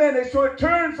 Amen. And so it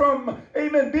turned from,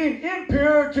 amen, being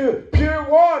impure to pure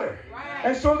water.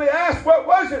 And so they asked, what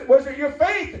was it? Was it your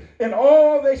faith? And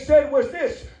all they said was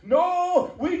this: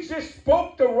 no, we just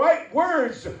spoke the right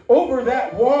words over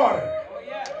that water.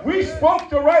 We spoke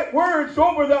the right words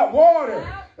over that water.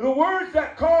 The words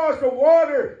that caused the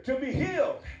water to be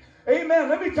healed. Amen.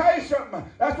 Let me tell you something.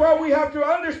 That's why we have to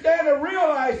understand and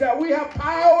realize that we have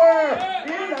power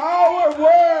in our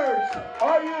words.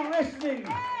 Are you listening?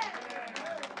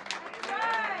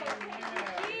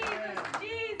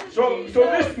 So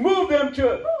this moved them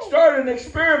to start an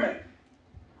experiment.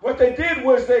 what they did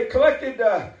was they collected,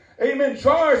 amen,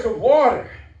 jars of water.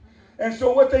 And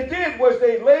so what they did was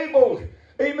they labeled,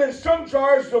 amen, some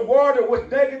jars of water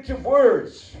with negative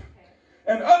words.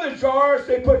 And other jars,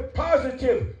 they put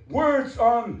positive words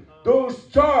on those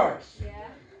jars.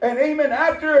 And amen,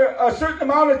 after a certain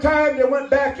amount of time, they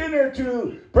went back in there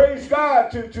to, praise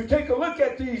God, to take a look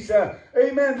at these,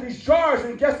 amen, these jars.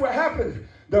 And guess what happened?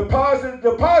 The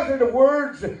positive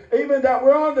words, amen, that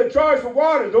were on the jars of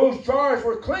water, those jars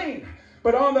were clean.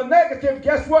 But on the negative,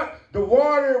 guess what? The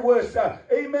water was,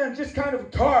 amen, just kind of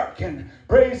dark. And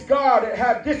praise God, it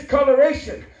had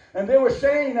discoloration. And they were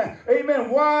saying, amen,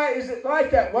 why is it like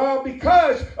that? Well,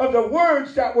 because of the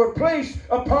words that were placed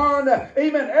upon,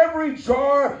 amen, every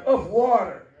jar of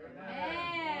water.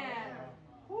 Amen.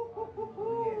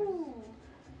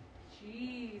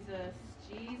 Jesus,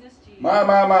 Jesus, Jesus.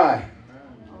 My.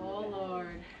 Oh,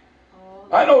 Lord.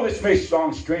 I know this may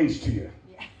sound strange to you.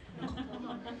 Yeah.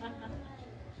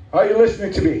 Are you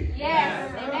listening to me?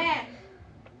 Yes, amen.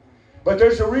 But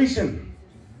there's a reason.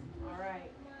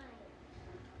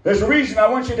 There's a reason I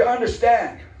want you to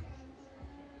understand.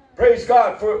 Praise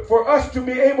God. For us to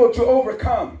be able to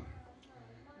overcome.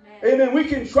 Amen. We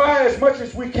can try as much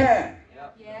as we can.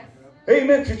 Yes.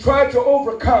 Amen. To try to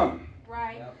overcome.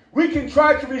 Right. We can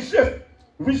try to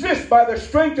resist by the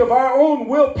strength of our own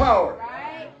willpower.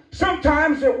 Right.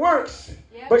 Sometimes it works.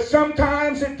 But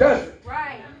sometimes it doesn't.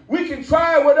 Right. We can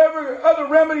try whatever other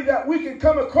remedy that we can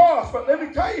come across. But let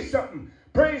me tell you something.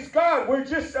 Praise God, we're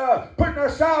just putting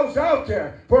ourselves out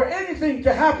there for anything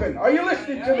to happen. Are you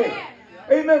listening to me?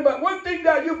 Amen. But one thing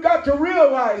that you've got to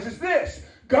realize is this.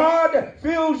 God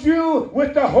fills you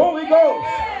with the Holy Ghost.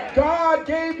 God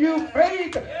gave you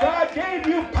faith. God gave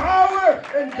you power.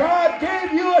 And God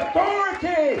gave you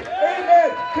authority.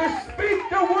 Amen. To speak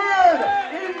the word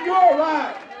in your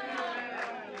life.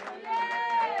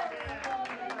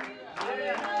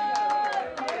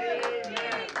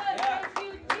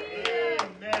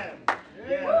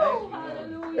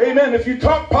 Amen. If you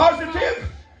talk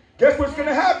positive, guess what's going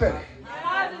to happen?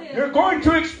 Positive. You're going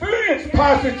to experience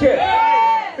positive.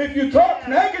 Yes. If you talk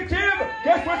negative,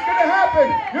 guess what's going to happen?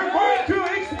 You're going to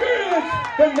experience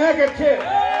the negative.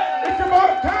 Yes. It's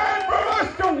about time for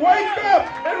us to wake up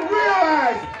and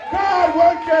realize God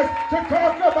wants us to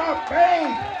talk about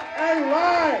faith and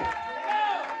life.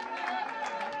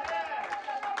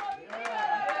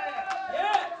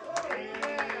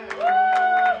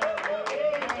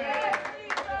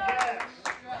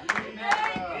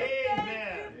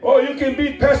 Oh, you can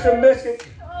be pessimistic.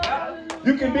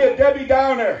 You can be a Debbie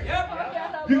Downer.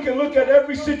 You can look at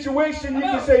every situation. You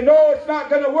can say, no, it's not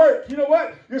going to work. You know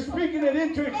what? You're speaking it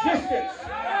into existence.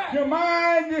 Your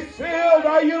mind is filled.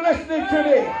 Are you listening to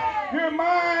me? Your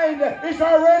mind is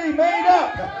already made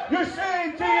up. You're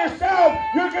saying to yourself,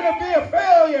 you're going to be a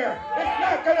failure. It's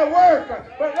not going to work.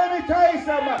 But let me tell you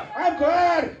something. I'm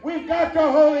glad we've got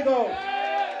the Holy Ghost.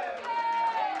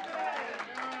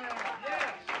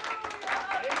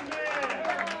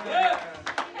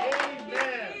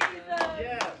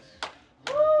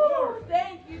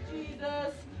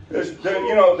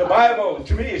 The Bible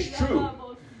to me is true.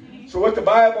 So what the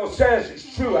Bible says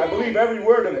is true. I believe every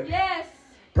word of it. Yes.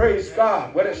 Praise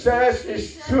God. What it says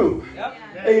is true. Yep.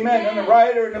 Amen. And the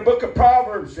writer in the book of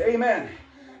Proverbs, amen,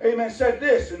 said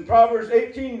this in Proverbs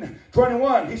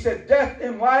 18:21. He said, death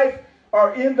and life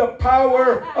are in the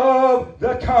power of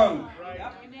the tongue.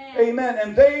 Amen.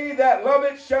 And they that love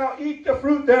it shall eat the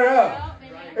fruit thereof.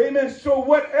 Amen. So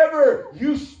whatever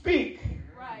you speak.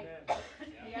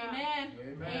 Amen.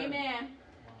 Amen.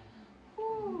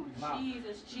 Ooh,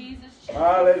 Jesus, Jesus, Jesus.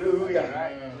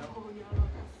 Hallelujah.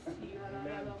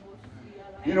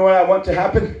 You know what I want to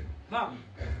happen?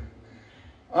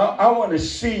 I want to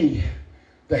see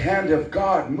the hand of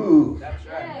God move. That's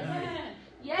right.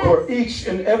 Yes. For each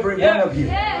and every one of you.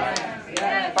 Yes.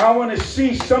 Yes. I want to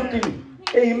see something,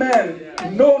 amen,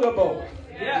 notable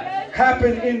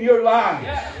happen in your lives.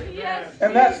 Yes.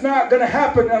 And that's not going to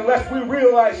happen unless we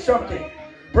realize something.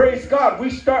 Praise God. We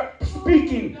start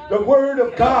speaking the word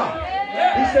of God.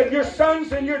 He said, your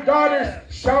sons and your daughters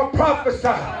shall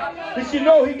prophesy. Did you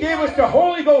know he gave us the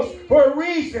Holy Ghost for a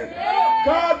reason?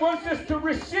 God wants us to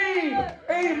receive,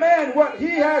 amen, what he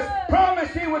has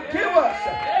promised he would give us.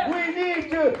 We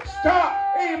need to stop,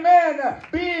 amen,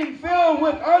 being filled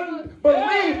with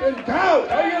unbelief and doubt.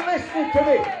 Are you listening to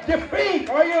me? Defeat.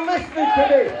 Are you listening to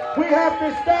me? We have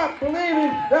to stop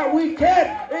believing that we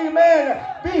can't, amen,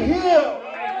 be healed.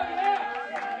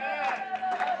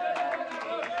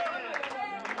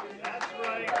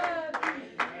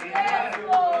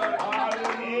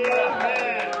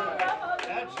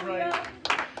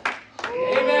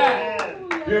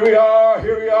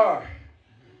 Here we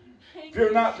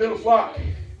Fear not, little flock.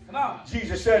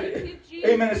 Jesus said,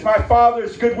 amen, it's my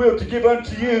Father's good will to give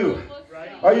unto you.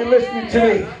 Are you listening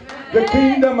to me? The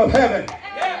kingdom of heaven.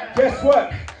 Guess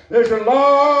what? There's a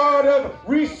lot of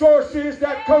resources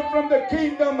that come from the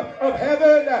kingdom of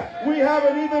heaven. We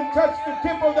haven't even touched the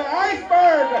tip of the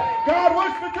iceberg. God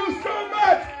wants to do so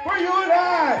much for you and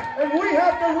I. And we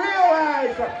have to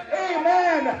realize,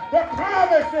 amen, the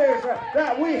promises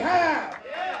that we have.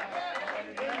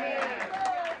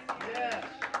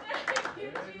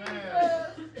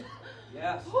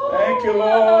 Thank you,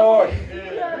 Lord.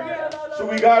 So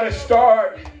we got to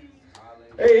start,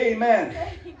 amen,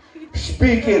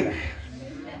 speaking.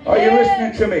 Are you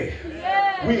listening to me?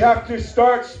 We have to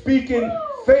start speaking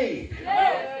faith.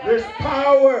 There's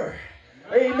power,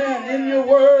 amen, in your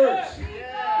words.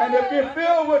 And if you're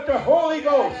filled with the Holy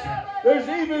Ghost, there's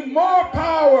even more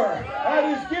power that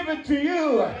is given to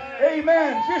you.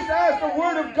 Amen. Just as the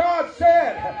Word of God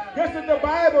said, just as the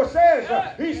Bible says,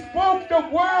 He spoke the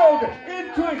world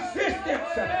into existence.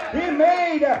 He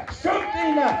made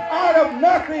something out of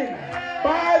nothing.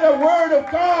 By the Word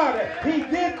of God, He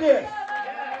did this.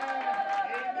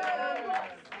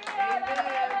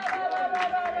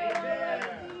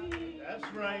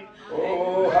 That's right.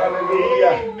 Oh,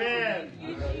 hallelujah. Amen.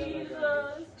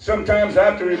 Sometimes I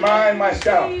have to remind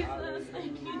myself.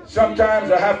 Sometimes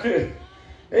I have to,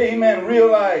 amen,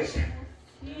 realize,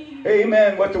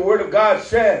 amen, what the Word of God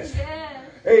says.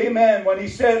 Amen. When He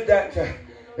said that,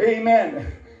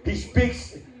 amen, He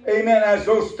speaks, amen, as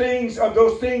those things, of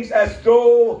those things as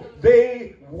though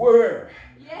they were.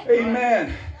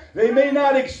 Amen. They may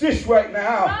not exist right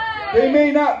now. They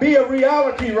may not be a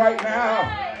reality right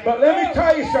now. But let me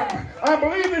tell you something. I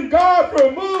believe in God for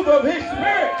a move of His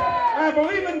Spirit. I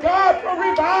believe in God for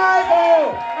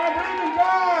revival. I believe in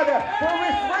God for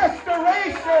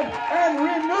restoration and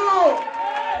renewal.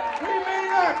 We may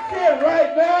not see it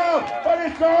right now, but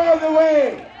it's all the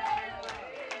way.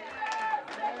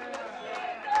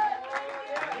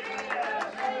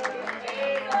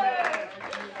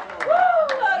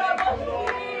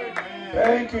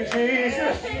 Thank you,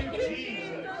 Jesus.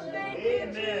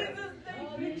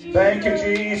 Thank you,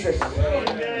 Jesus.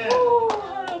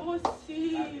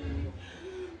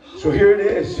 So here it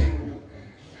is.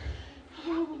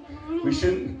 We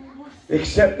shouldn't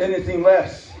accept anything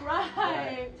less.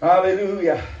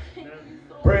 Hallelujah.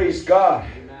 Praise God.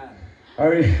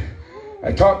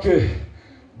 I talk to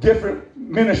different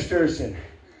ministers and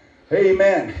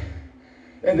amen.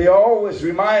 And they always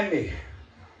remind me,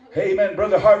 amen,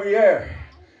 Brother Javier,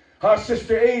 how's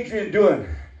Sister Adrian doing?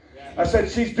 I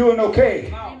said, she's doing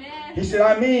okay. He said,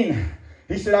 I mean,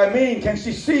 can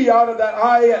she see out of that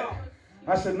eye yet?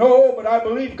 I said, no, but I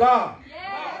believe God.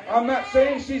 I'm not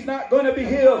saying she's not going to be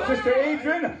healed, Sister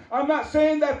Adrian. I'm not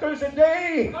saying that there's a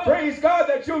day, praise God,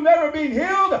 that you'll never be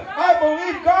healed. I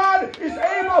believe God is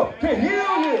able to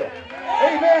heal you.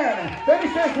 Amen. Then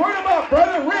he says, what about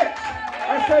Brother Rich?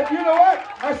 I said, you know what?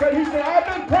 He said, I've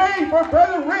been praying for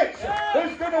Brother Rich.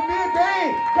 There's going to be a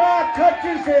day God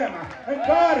touches him and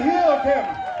God heals him.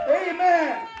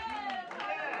 Amen.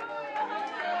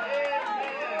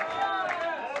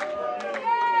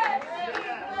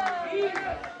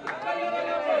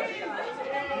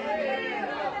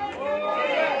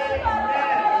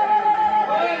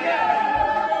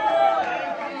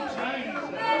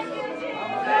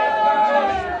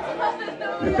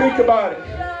 You think about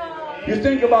it. You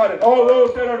think about it. All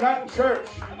those that are not in church,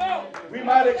 we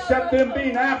might accept them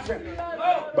being absent.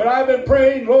 But I've been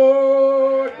praying,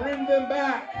 Lord, bring them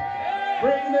back.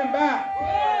 Bring them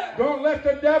back. Don't let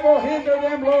the devil hinder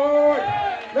them, Lord.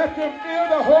 Let them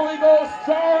feel the Holy Ghost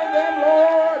drawing them,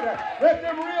 Lord. Let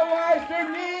them realize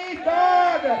their need,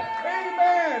 God.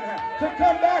 Amen. To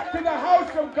come back to the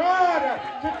house of God.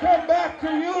 To come back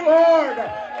to you, Lord.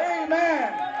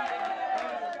 Amen.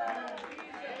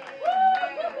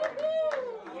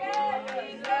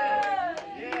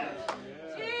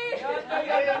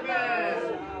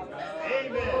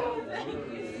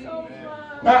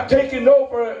 Not taking no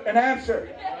for an answer.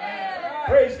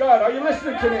 Praise God. Are you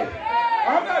listening to me?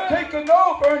 I'm not taking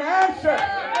no for an answer.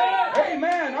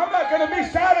 Amen. I'm not going to be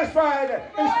satisfied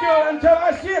until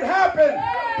I see it happen.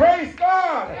 Praise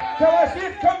God. Till I see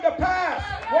it come to pass.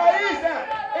 Why is that?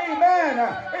 Amen.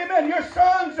 Amen. Your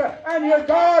sons and your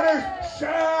daughters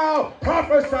shall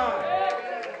prophesy.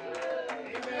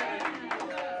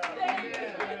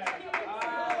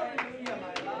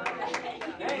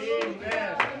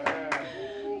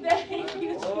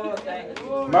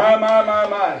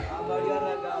 My.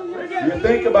 You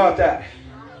think about that.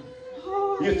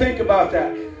 You think about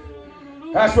that.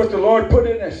 That's what the Lord put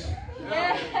in us.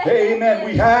 Amen.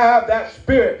 We have that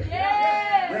spirit.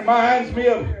 Reminds me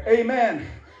of, amen,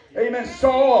 amen,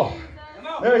 Saul.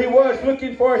 There he was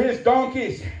looking for his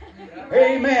donkeys.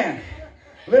 Amen.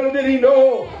 Little did he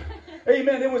know,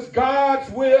 amen, it was God's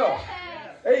will,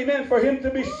 amen, for him to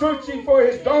be searching for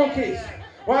his donkeys.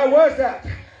 Why was that?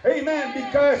 Amen,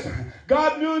 because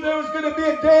God knew there was going to be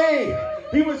a day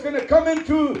he was going to come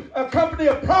into a company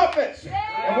of prophets.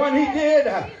 And when he did,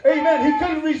 amen, he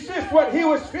couldn't resist what he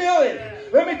was feeling.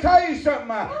 Let me tell you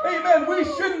something. Amen. We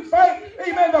shouldn't fight,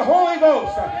 amen, the Holy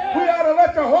Ghost. We ought to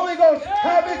let the Holy Ghost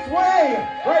have its way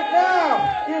right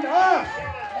now in us.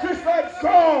 Just like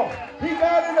Saul, he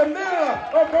got in the middle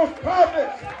of those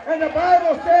prophets. And the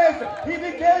Bible says he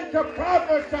began to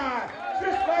prophesy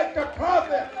just like the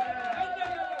prophets.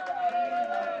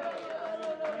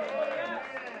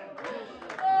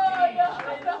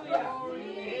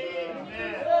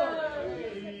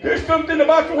 There's something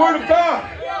about the Word of God.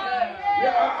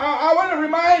 I want to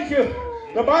remind you,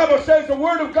 the Bible says the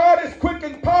Word of God is quick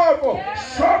and powerful,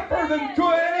 sharper than any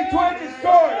two-edged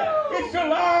sword. It's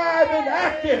alive and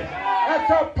active. That's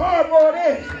how powerful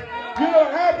it is. You know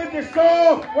what happened to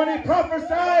Saul when he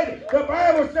prophesied? The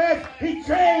Bible says he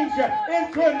changed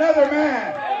into another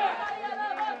man.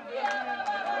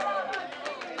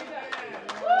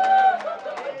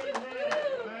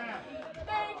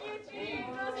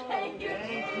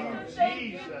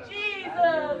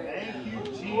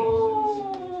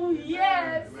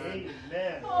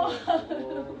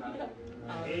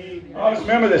 I always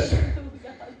remember this. I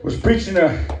was preaching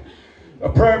a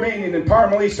prayer meeting in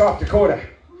Parmalee, South Dakota.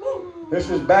 This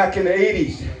was back in the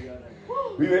 80s.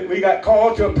 We got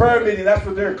called to a prayer meeting. That's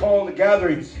what they're called, the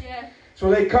gatherings.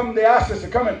 So they asked us to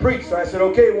come and preach. So I said,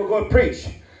 okay, we'll go and preach.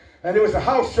 And it was a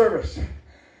house service.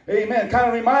 Amen. Kind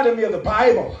of reminded me of the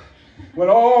Bible. When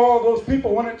all those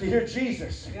people wanted to hear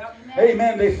Jesus.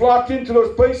 Amen. They flocked into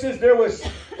those places. There was,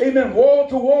 amen,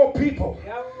 wall-to-wall people.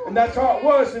 And that's how it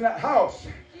was in that house.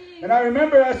 And I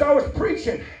remember as I was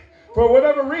preaching, for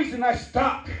whatever reason, I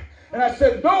stopped. And I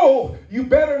said, no, you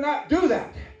better not do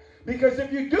that. Because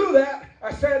if you do that,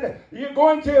 I said, you're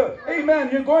going to, amen,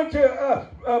 you're going to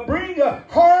bring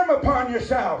harm upon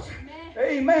yourselves.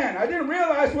 Amen. I didn't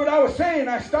realize what I was saying.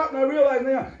 I stopped and I realized,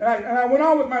 and I went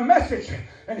on with my message.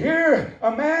 And here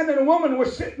a man and a woman were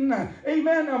sitting,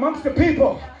 amen, amongst the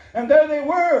people. And there they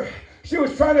were. She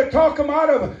was trying to talk them out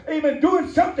of, amen,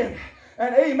 doing something.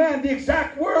 And amen, the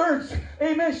exact words,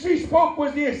 amen, she spoke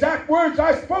was the exact words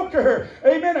I spoke to her.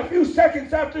 Amen, a few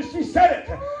seconds after she said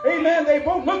it. Amen, they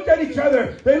both looked at each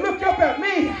other. They looked up at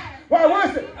me. Why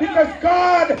was it? Because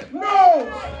God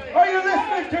knows. Are you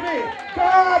listening to me?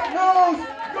 God knows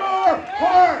your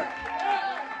heart.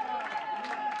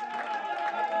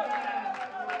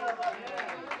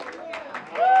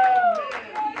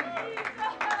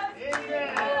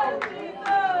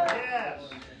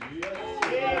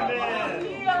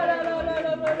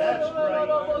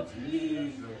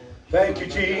 Thank you,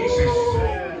 Jesus.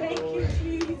 Thank you,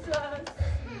 Jesus.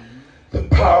 The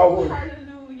power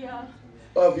Hallelujah.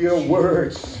 of your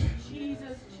words.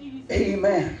 Jesus, Jesus.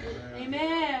 Amen.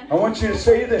 Amen. I want you to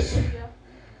say this.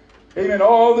 Amen.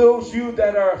 All those you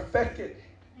that are affected.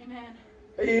 Amen.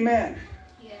 Amen.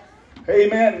 Yes.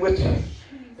 Amen. With,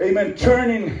 amen,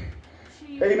 turning,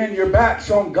 amen, your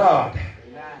backs on God.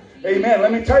 Amen.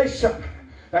 Let me tell you something.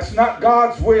 That's not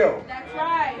God's will. That's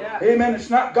right. Amen. It's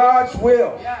not God's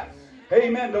will.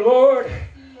 Amen. The Lord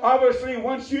obviously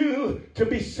wants you to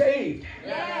be saved.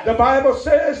 The Bible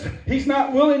says He's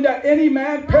not willing that any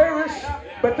man perish,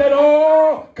 but that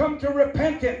all come to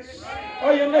repentance.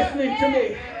 Are you listening to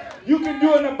me? You can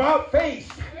do an about face.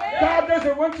 God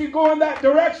doesn't want you to go in that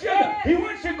direction. He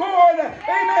wants you to go on,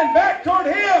 amen, back toward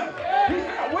Him. He's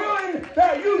not willing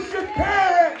that you should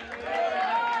perish.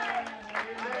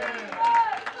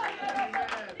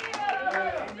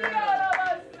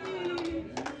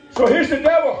 So here's the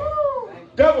devil.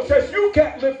 Devil says you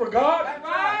can't live for God. That's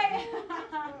right.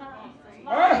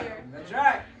 Huh? That's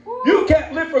right. You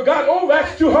can't live for God. Oh,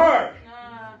 that's too hard.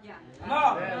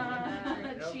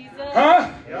 Jesus.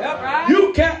 Huh? Yep. Right.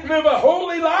 You can't live a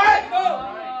holy life.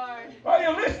 Lord. Are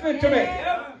you listening to me?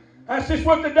 That's just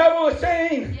what the devil is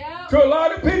saying to a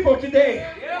lot of people today.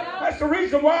 That's the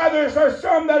reason why there are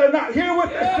some that are not here with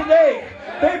us today.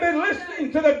 They've been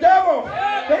listening to the devil.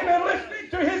 They've been listening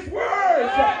to his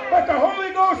words. But the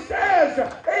Holy Ghost says,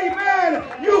 amen,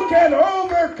 you can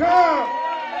overcome.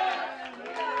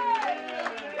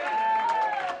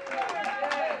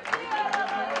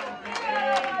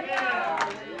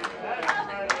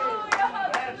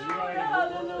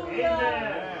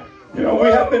 You know, we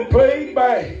have been plagued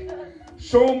by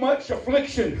so much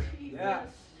affliction,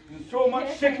 so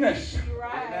much sickness.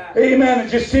 Amen. It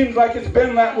just seems like it's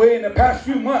been that way in the past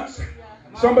few months.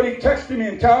 Somebody texted me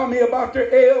and telling me about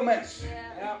their ailments.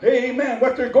 Amen.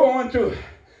 What they're going through.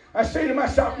 I say to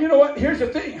myself, you know what? Here's the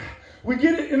thing. We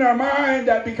get it in our mind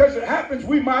that because it happens,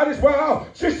 we might as well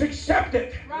just accept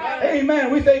it.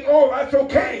 Amen. We think, oh, that's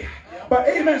okay. But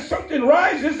amen, something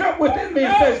rises up within me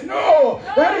and says, no,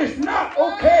 that is not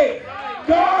okay.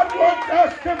 God wants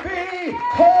us to be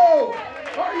whole.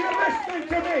 Are you listening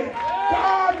to me?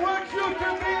 God wants you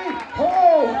to be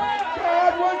whole.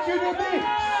 God wants you to be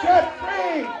set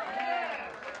free.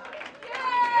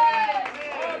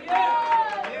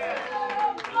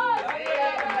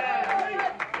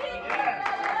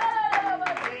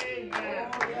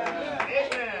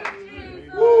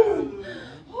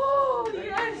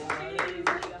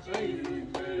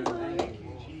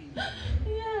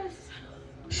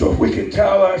 So if we can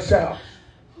tell ourselves,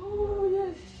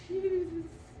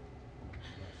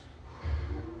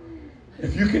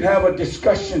 if you can have a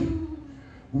discussion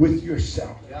with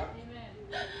yourself.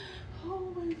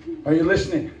 Are you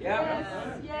listening?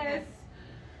 Yes.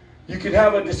 You can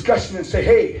have a discussion and say,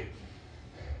 hey,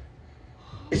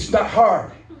 it's not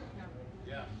hard.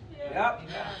 Yep.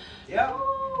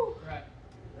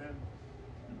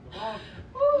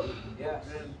 Yes.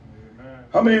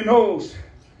 How many knows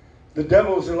the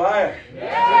devil's a liar?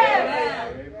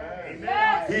 Yes.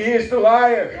 He is the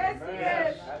liar.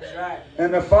 Yes. That's right.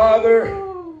 And the father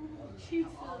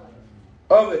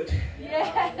of it.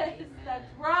 Yes, that's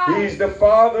right. He's the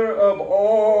father of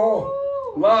all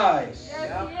lies.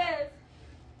 Yes, he is.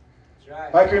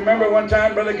 That's right. I can remember one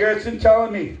time Brother Garrettson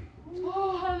telling me,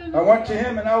 Oh, hallelujah. I went to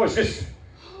him and I was just,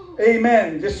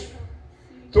 amen, just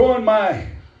throwing my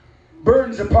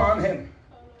burdens upon him.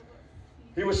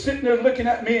 He was sitting there looking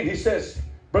at me and he says,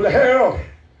 Brother Harold,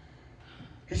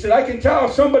 he said, I can tell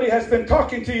somebody has been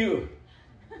talking to you.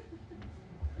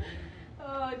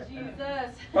 Oh,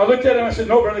 Jesus. I looked at him and I said,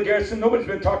 no, Brother Garrettson, nobody's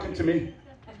been talking to me.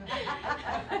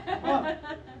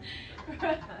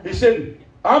 He said,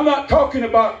 I'm not talking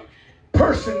about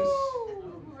persons.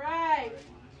 Right.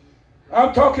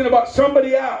 I'm talking about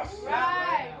somebody else.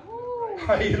 Right.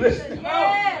 Are you listening?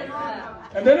 Yes.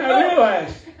 And then I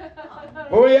realized,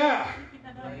 oh yeah,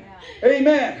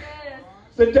 amen.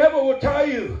 The devil will tell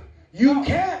you, you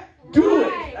can't do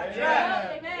it. That's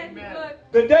right. Amen. Good.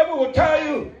 The devil will tell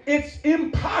you, it's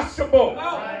impossible.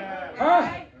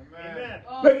 Huh?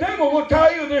 The devil will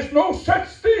tell you there's no such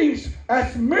things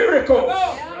as miracles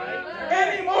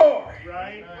anymore.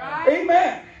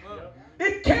 Amen.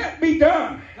 It can't be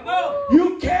done.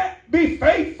 You can't be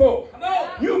faithful.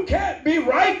 You can't be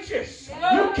righteous.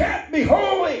 You can't be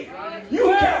holy. You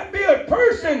can't be a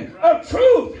person of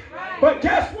truth. But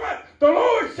guess what? The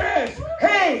Lord says,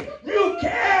 hey, you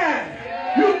can.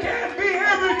 You can be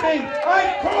everything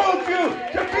I've called you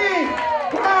to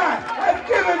be. Why? I've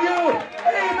given you,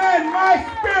 amen, my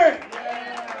spirit.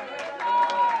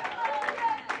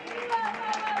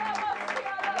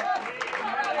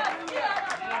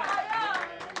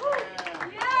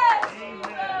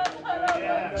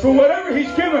 So whatever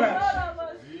he's given us,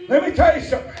 let me tell you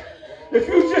something. If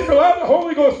you just allow the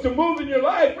Holy Ghost to move in your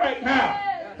life right now,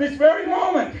 this very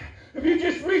moment, if you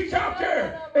just reach out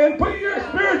there and put your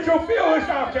spiritual feelers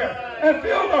out there and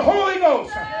feel the Holy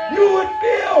Ghost, you would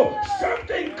feel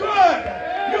something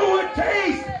good. You would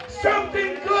taste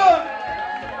something good.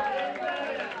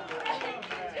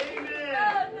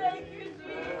 Thank you,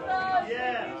 Jesus.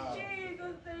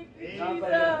 Jesus, thank you,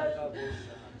 Jesus.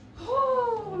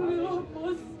 Oh, Lord,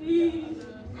 mercy.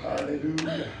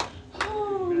 Hallelujah.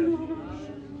 Oh, Lord,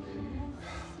 mercy,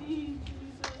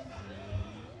 Jesus.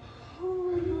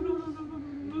 Oh,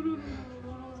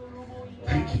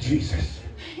 Thank you, Jesus.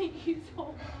 thank you so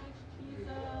much,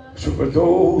 Jesus. So for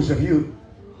those of you,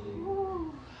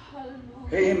 Oh,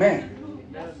 hallelujah. amen.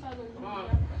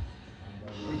 Hallelujah.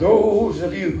 For those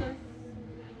of you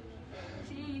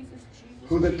Jesus,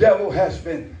 who the devil has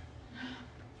been,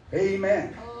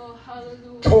 amen, oh,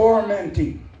 hallelujah.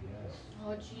 tormenting,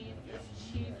 Oh, Jesus,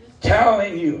 Jesus.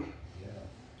 telling you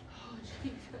Oh,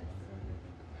 Jesus.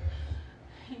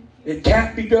 Thank you. it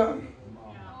can't be done.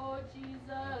 Oh,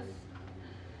 Jesus.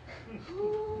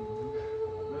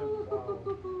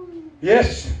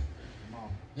 Yes,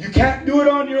 you can't do it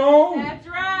on your own. That's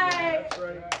right.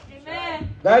 Amen.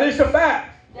 That is a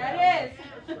fact. That is.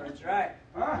 That's right.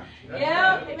 Huh?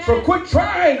 Yeah. Amen. So quit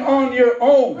trying on your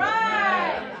own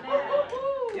Right.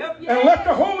 Yep. and let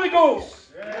the Holy Ghost.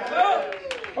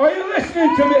 Are you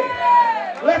listening to me?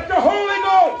 Let the Holy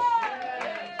Ghost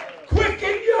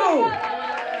quicken you.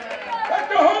 Let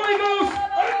the Holy Ghost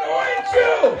anoint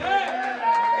you.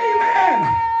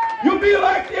 Amen. You'll be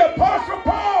like the Apostle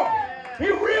Paul. He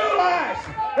realized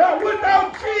that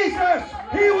without Jesus,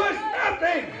 he was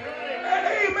nothing. And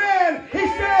amen. He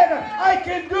said, I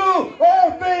can do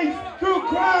all things through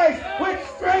Christ, which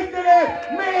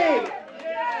strengtheneth me.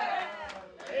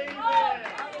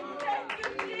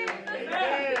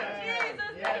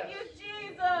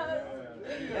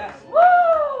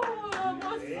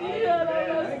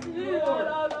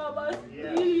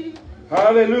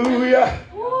 Hallelujah.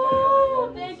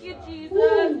 Oh, thank you,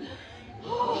 Jesus.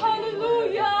 Oh,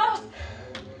 hallelujah.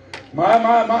 My.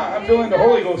 I'm feeling the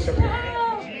Holy Ghost up here.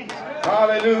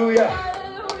 Hallelujah.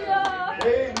 Hallelujah.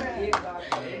 Amen.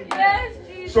 Yes,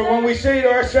 Jesus. So when we say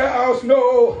to ourselves,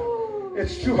 no,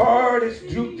 it's too hard, it's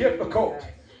too difficult.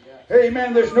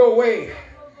 Amen. There's no way.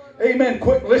 Amen.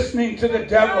 Quit listening to the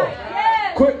devil.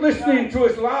 Yes. Quit listening to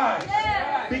his lies.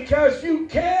 Yes. Because you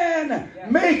can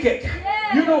make it.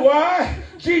 You know why?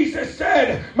 Jesus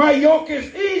said, my yoke is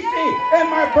easy and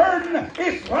my burden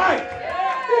is light.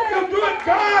 If you do it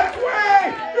God's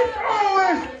way, it's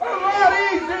always a lot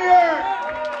easier.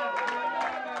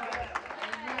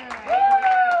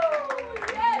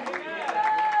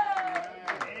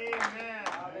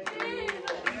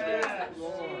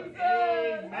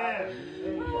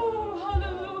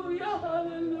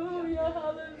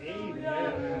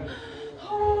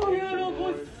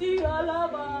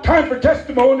 Time for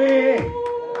testimony.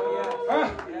 Huh?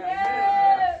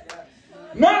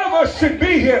 None of us should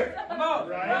be here.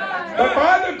 But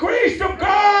by the grace of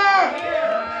God,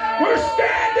 we're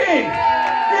standing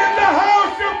in the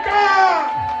house of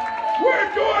God. We're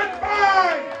doing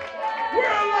fine.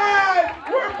 We're alive.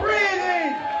 We're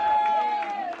breathing.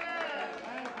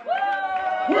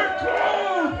 We're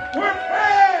clothed. We're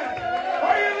fed.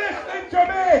 Are you listening to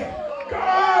me?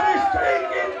 God is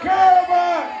taking care of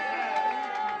us.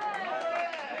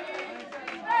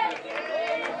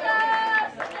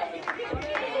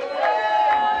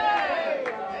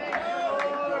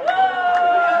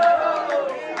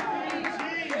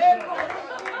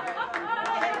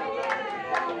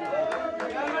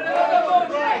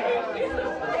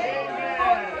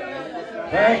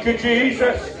 Thank you,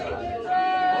 Jesus.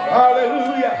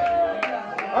 Hallelujah.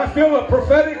 I feel a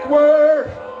prophetic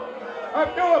word. I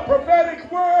feel a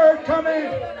prophetic word coming.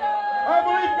 I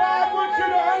believe God wants you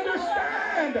to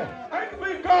understand. I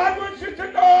believe God wants you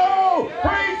to know,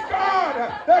 praise God,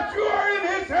 that you are in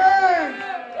His hands.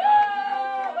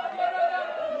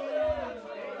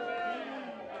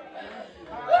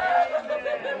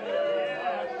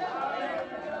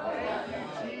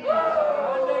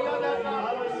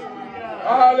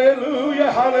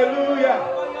 Hallelujah, hallelujah.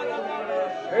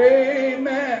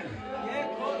 Amen.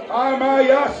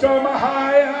 Amayasa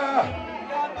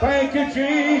Mahaya. Thank you,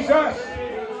 Jesus.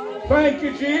 Thank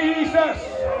you, Jesus.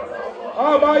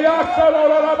 Abayasa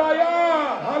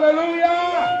Lorabaya.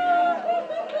 Hallelujah.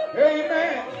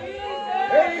 Amen.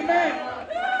 Amen.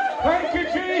 Thank you,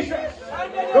 Jesus.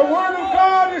 The Word of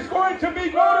God is going to be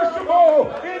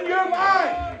noticeable in your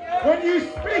life. When you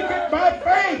speak it by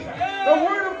faith, the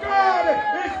Word of God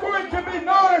is going to be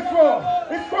noticeable.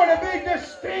 It's going to be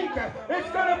distinct. It's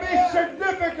going to be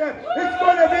significant. It's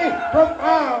going to be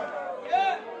profound.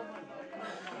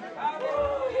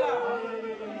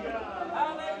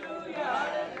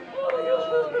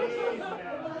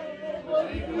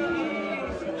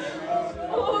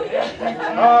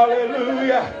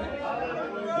 Hallelujah.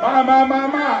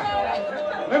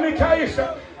 My. Let me tell you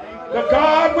something. The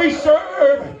God we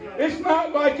serve is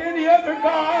not like any other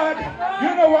God.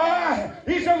 You know why?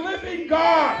 He's a living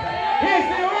God. He's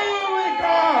the only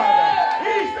God.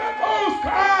 He's the most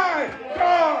high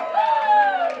God.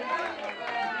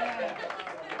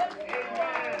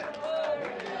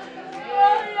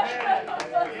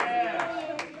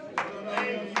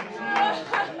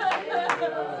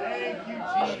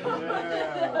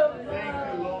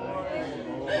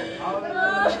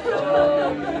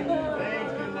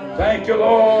 Thank you,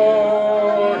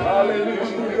 Lord.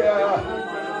 Hallelujah.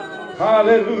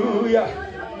 Hallelujah.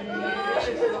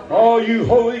 All you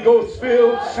Holy Ghost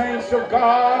filled saints of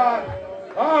God.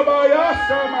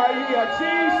 Abayasa Maria,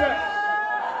 Jesus.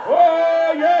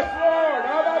 Oh, yes, Lord.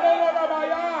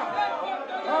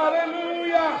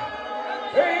 Hallelujah.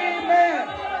 Amen.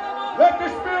 Let the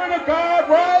Spirit of God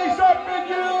rise up in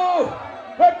you.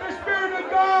 Let the Spirit of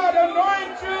God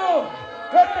anoint you.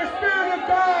 Let the Spirit of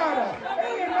God,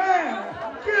 amen,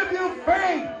 give you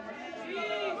faith.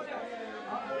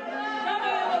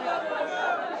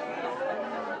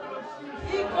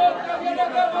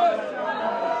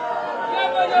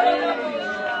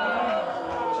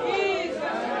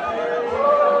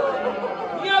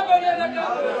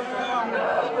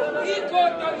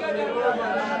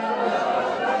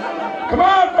 Come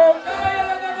on, folks.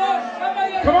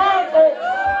 Come on,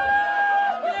 folks.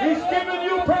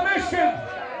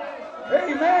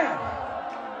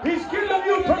 He's giving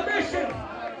you permission.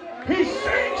 He's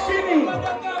sanctioning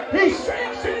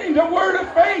the word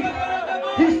of faith.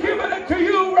 He's giving it to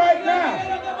you right now.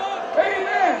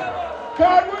 Amen.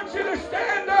 God wants you to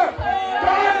stand up.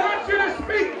 God wants you to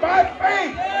speak by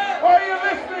faith. Are you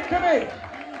listening to me?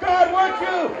 God wants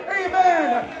you,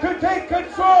 amen, to take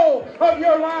control of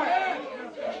your life.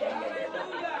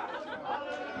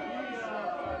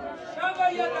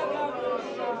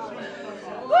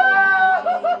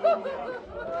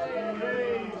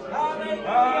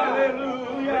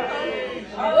 Hallelujah.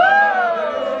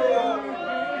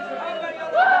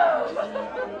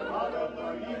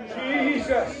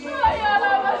 Jesus.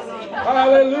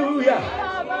 Hallelujah.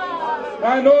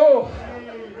 I know.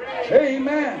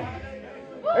 Amen.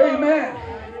 Amen.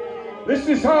 This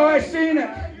is how I seen it.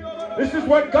 This is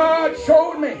what God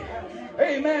showed me.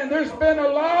 Amen. There's been a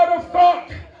lot of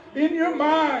thought in your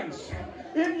minds,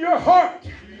 in your heart.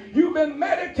 You've been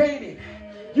meditating.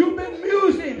 You've been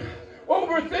musing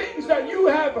over things that you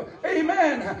have,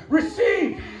 amen,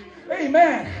 received.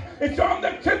 Amen. It's on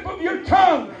the tip of your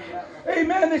tongue.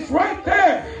 Amen. It's right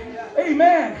there.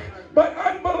 Amen. But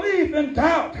unbelief and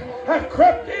doubt have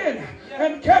crept in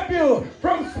and kept you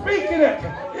from speaking it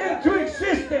into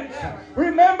existence.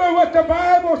 Remember what the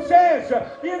Bible says.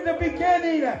 In the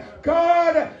beginning,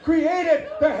 God created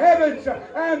the heavens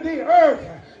and the earth.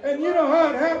 And you know how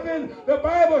it happened? The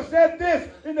Bible said this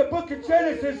in the book of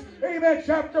Genesis, amen,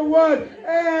 chapter 1.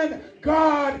 And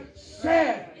God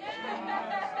said.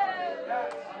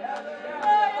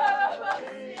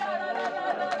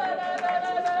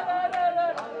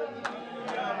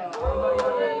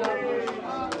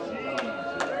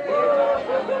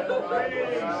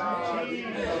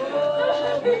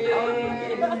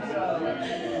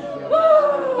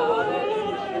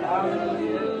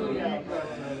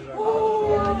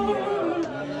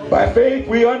 By faith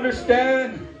we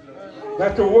understand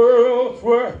that the worlds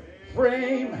were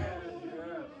framed.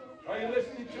 Are you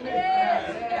listening to me?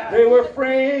 They were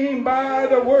framed by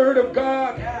the word of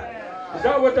God. Is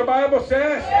that what the Bible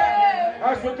says?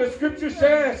 That's what the scripture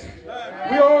says.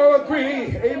 We all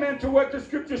agree, amen, to what the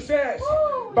scripture says.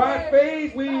 By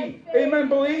faith we, amen,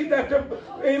 believe that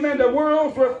the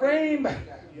worlds were framed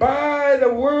by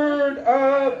the word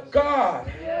of God.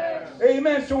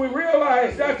 Amen. So we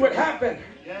realize that's what happened.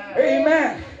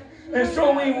 Amen. And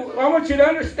so I want you to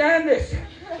understand this.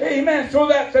 Amen. So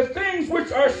that the things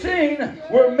which are seen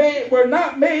were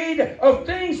not made of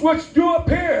things which do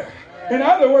appear. In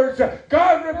other words,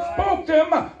 God spoke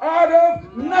them out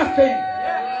of nothing.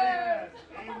 Yes.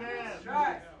 Amen.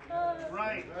 Right.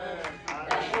 Right.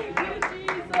 Thank you,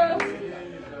 Jesus.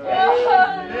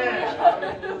 Amen.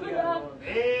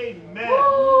 Amen.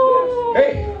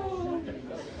 Hey.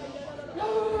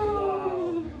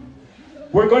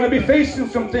 We're going to be facing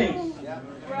some things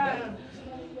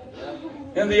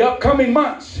in the upcoming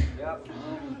months.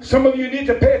 Some of you need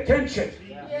to pay attention.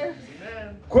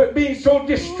 Quit being so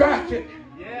distracted.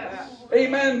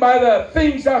 Amen. By the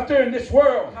things out there in this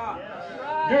world.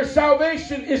 Your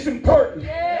salvation is important.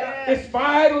 It's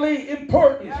vitally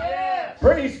important.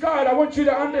 Praise God. I want you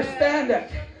to understand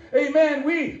that. Amen.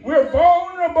 We're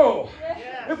vulnerable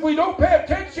if we don't pay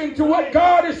attention to what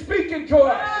God is speaking to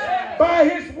us by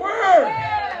His Word.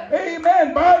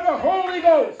 Amen. By the Holy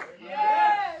Ghost.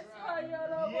 Yes.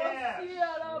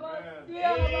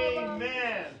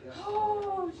 Amen.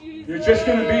 Oh, Jesus. You're just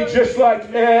going to be just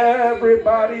like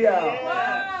everybody else.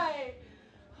 Right.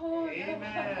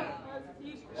 Amen.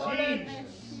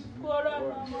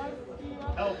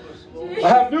 Help us, Lord. I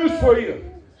have news for you.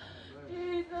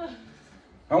 Jesus.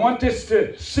 I want this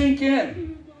to sink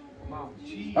in.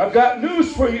 I've got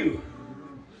news for you.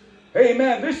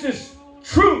 Amen. This is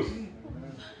truth.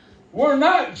 We're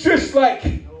not just like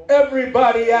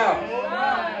everybody else.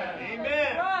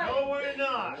 Amen. No, we're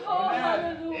not. Oh,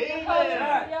 hallelujah. Amen.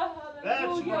 Hallelujah. That's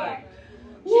Hallelujah. right.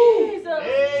 Jesus.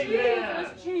 Amen.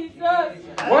 Jesus. Jesus.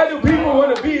 Why do people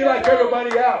want to be like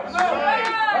everybody else? Right.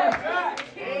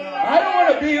 I don't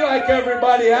want to be like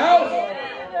everybody else.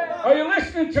 Are you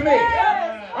listening to me?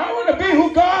 I want to be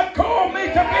who God called me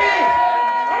to be.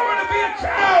 I want to be a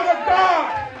child of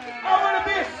God. I want to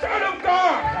be a son of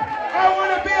God. I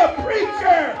want to be a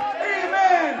preacher.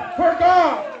 Amen. For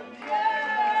God.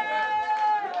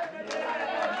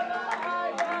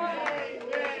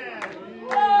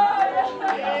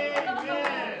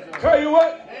 Tell you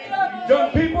what,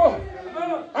 young people,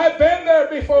 I've been there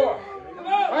before.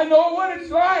 I know what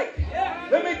it's like.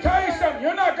 Let me tell you something.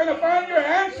 You're not going to find your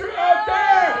answer out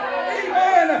there.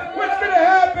 Amen. What's going to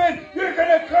happen? You're going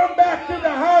to come back to the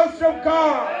house of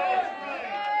God.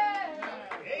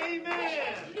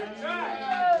 Amen.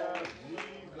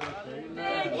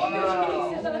 Thank you,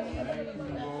 Jesus.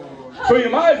 So you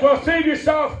might as well save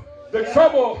yourself the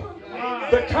trouble,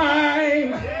 the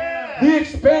time, the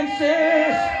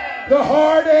expenses, the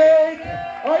heartache.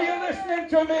 Are you listening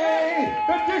to me?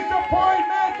 The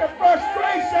disappointment, the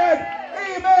frustration.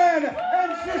 Amen.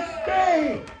 And just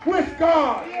stay with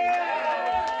God.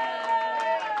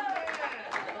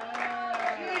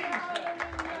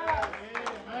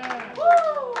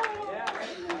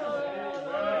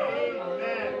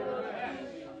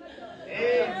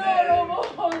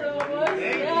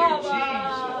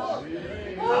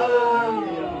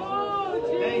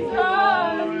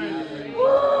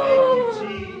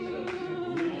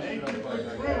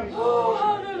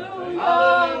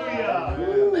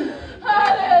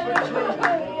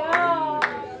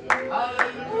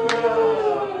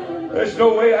 There's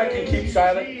no way I can keep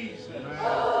silent.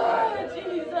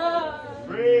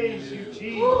 Praise you,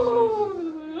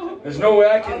 Jesus. There's no way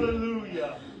I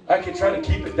can try to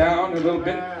keep it down a little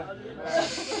bit.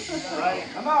 Right.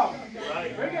 Come on.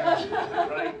 Right. Bring it.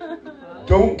 Right.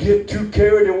 Don't get too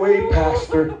carried away,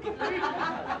 Pastor.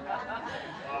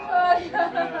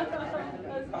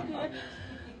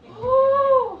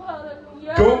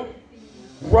 Don't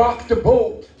rock the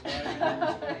boat.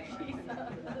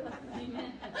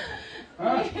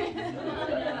 Huh?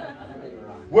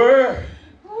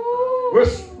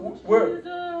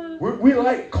 We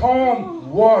like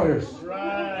calm waters.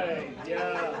 Right.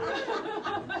 Yeah.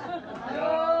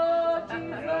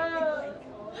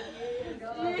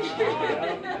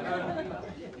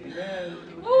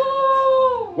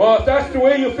 Well, if that's the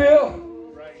way you feel,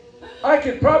 I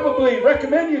could probably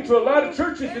recommend you to a lot of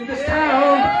churches in this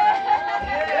town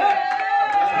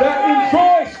that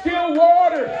enjoy still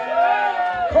waters,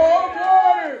 calm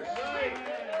waters.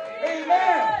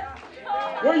 Amen.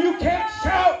 Where you can't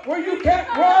shout, where you can't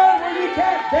run, where you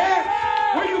can't dance,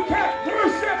 where you can't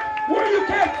worship, where you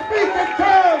can't speak in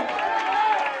tongues.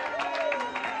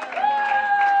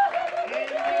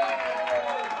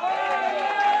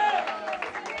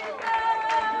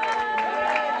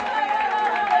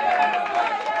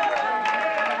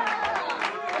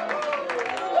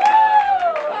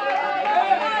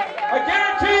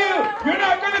 You're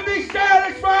not going to be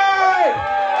satisfied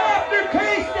after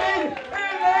tasting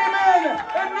and amen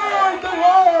and knowing the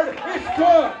Lord is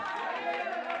good.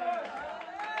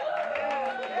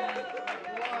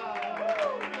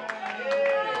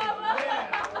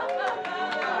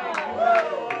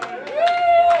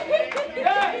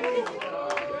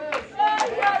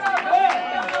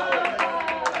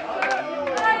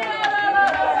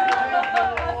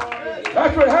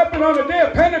 That's what happened on the day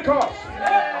of Pentecost.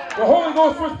 The Holy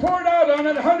Ghost was poured out on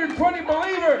 120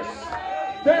 believers.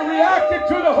 They reacted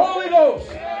to the Holy Ghost.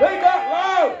 They got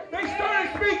loud. They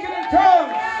started speaking in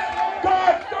tongues.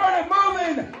 God started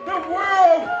moving. The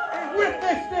world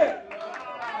witnessed it.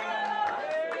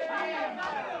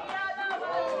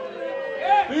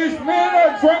 These men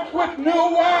are drunk with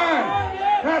new wine.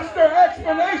 That's their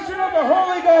explanation of the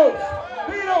Holy Ghost.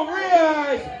 They don't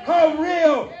realize how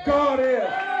real God is.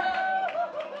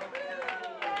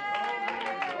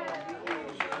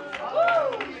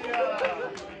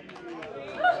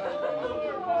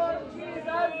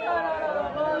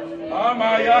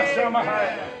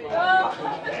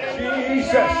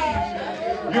 Jesus,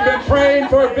 you've been praying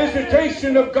for a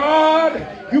visitation of God.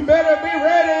 You better be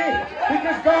ready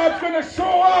because God's going to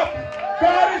show up.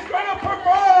 God is going to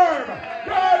perform.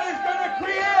 God is going to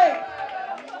create.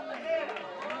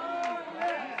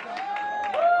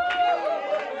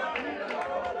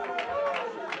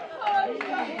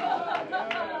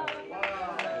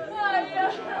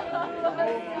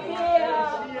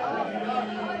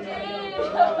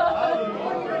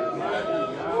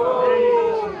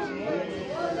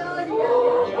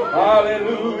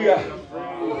 Hallelujah.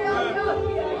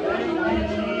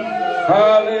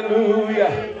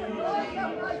 Hallelujah.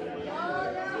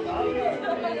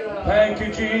 Thank you,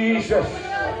 Jesus.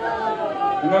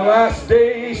 In the last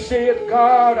days, saith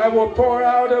God, I will pour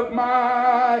out of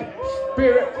my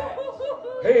spirit.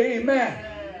 Amen.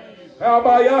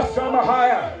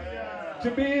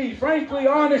 To be frankly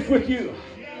honest with you,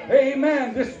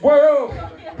 amen, this world,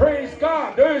 praise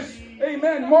God, there's,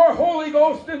 amen, more Holy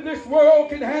Ghost than this world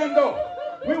can handle.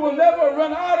 We will never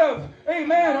run out of,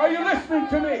 amen, are you listening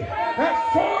to me?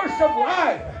 That source of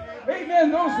life,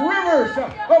 amen, those rivers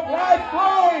of life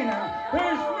flowing,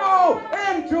 there's no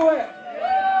end to it.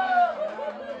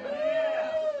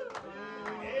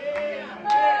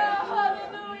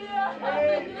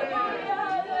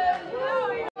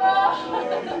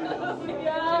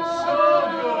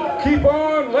 Keep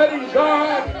on letting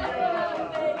God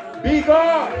be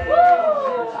God.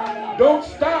 Don't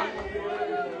stop.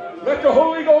 Let the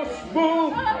Holy Ghost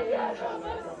move.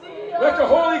 Let the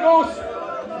Holy Ghost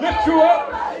lift you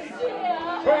up.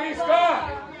 Praise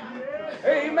God.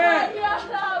 Amen.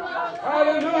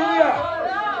 Hallelujah.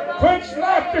 Quench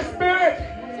not the spirit.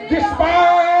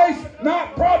 Despise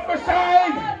not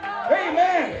prophesying.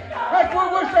 Amen. That's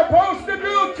what we're supposed to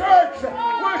do, church.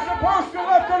 We're supposed to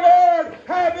let the Lord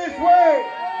have His way.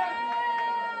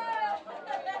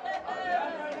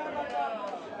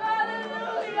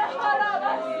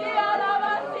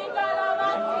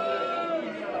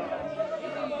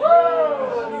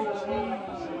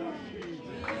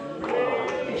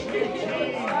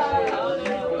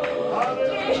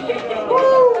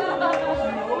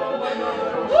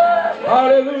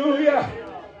 Hallelujah.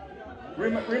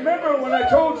 Remember when I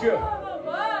told you.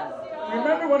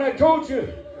 Remember when I told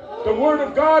you the Word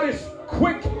of God is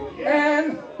quick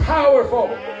and powerful.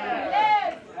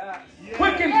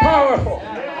 Quick and powerful.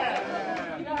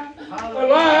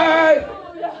 Alive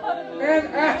and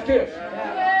active.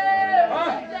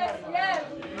 Huh?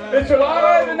 It's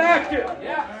alive and active.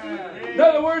 In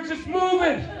other words, it's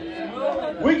moving.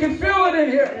 We can feel it in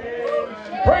here.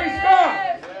 Praise God.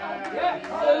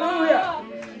 Hallelujah.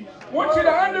 I want you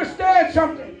to understand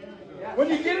something. When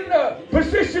you get in the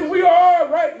position we are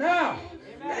right now,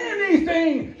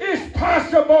 anything is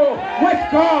possible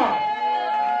with God.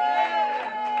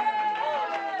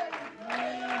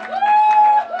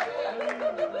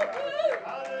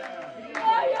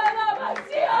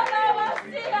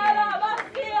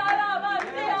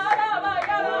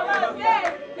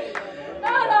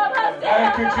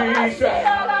 Thank you, Jesus.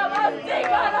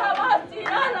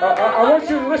 I want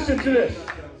you to listen to this.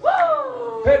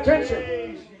 Pay attention.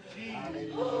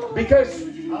 Because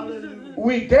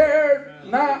we dare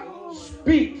not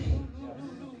speak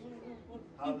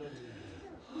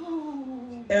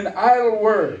an idle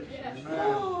word.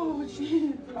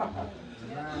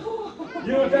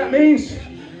 You know what that means?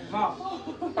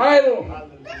 Idle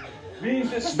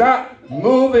means it's not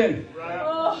moving.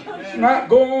 It's not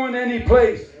going any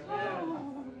place.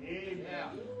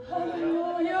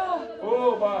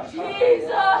 Oh, my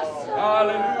Jesus.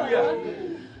 Hallelujah.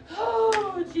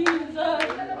 Oh, Jesus.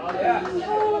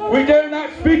 We dare not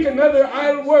speak another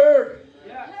idle word.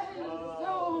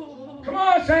 Come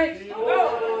on, saints.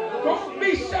 Don't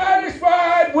be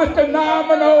satisfied with the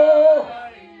nominal.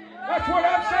 That's what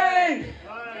I'm saying.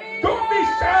 Don't be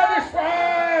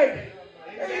satisfied.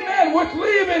 Amen. With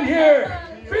leaving here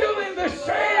feeling the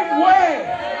same way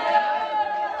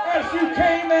as you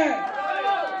came in.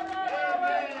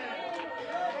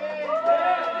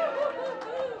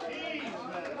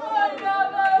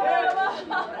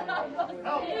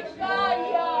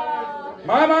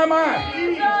 My.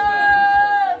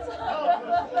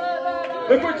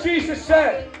 Look what Jesus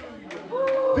said.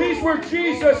 These were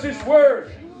Jesus'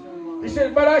 words. He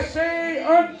said, but I say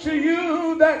unto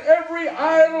you that every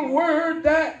idle word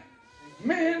that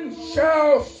men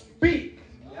shall speak,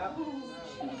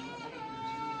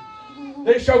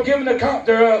 they shall give an account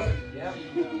thereof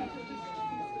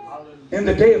in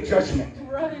the day of judgment.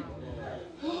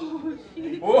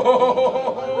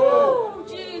 Whoa.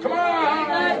 Come on.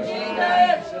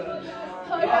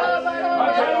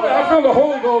 I feel the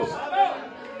Holy Ghost.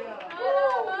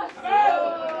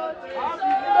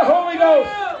 The Holy Ghost.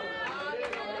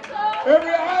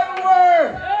 Every idle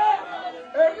word.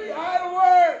 Every idle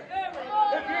word.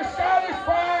 If you're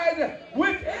satisfied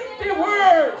with empty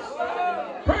words,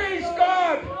 praise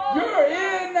God, you're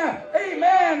in,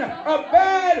 amen, a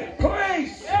bad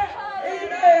place.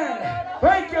 Amen.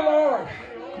 Thank you, Lord.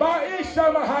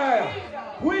 Ba'isha Mahaya.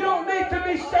 We don't need to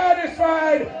be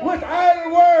satisfied with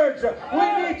idle words. We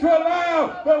need to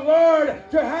allow the Lord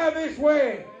to have His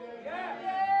way.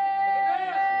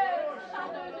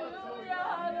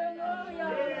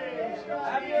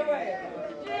 Have your way.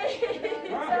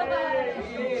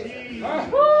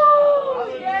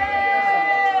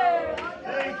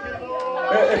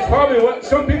 It's probably what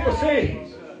some people say.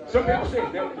 Some people say,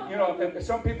 you know, if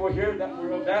some people hear that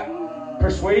word, that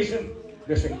persuasion,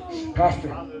 they say, Pastor,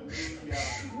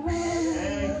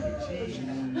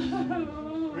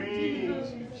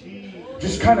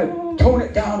 just kind of tone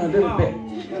it down a little bit.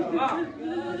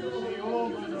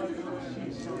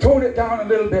 Tone it down a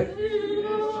little bit.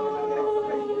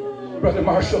 Brother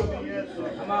Marshall,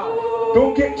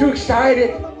 don't get too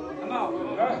excited.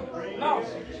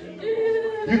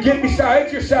 You get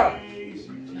beside yourself.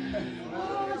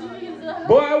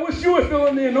 Boy, I wish you were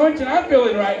feeling the anointing I'm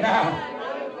feeling right now.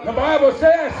 The Bible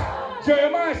says,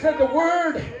 Jeremiah said, the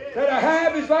word that I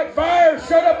have is like fire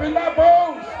shut up in my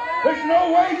bones. There's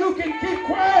no way you can keep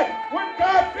quiet when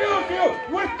God fills you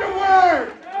with the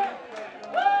word.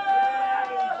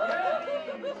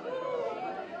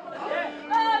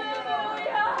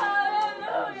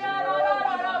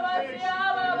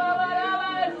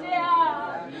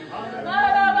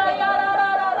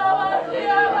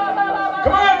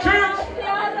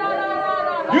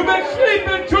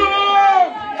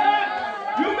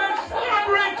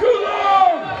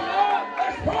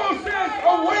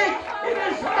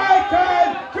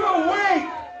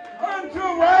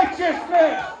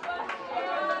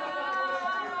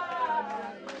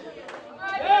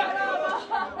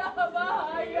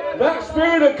 That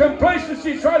spirit of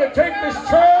complacency tried to take this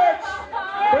church,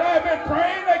 but I've been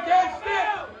praying against it.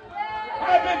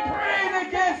 I've been praying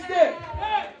against it.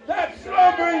 That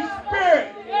slumbering spirit.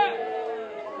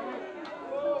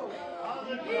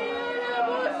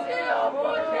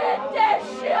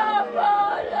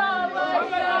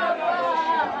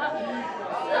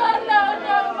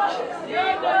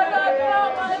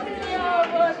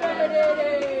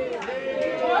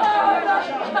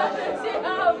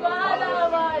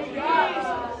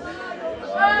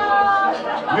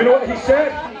 You know what he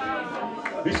said?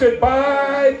 He said,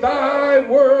 by thy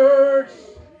words.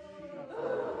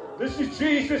 This is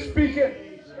Jesus speaking.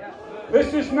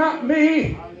 This is not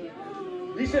me.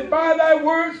 He said, by thy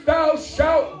words thou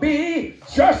shalt be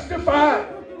justified.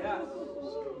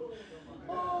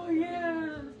 Oh,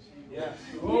 yeah. Yes.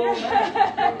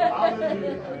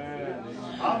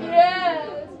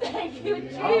 Yes. Thank you,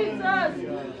 Jesus.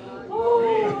 Oh.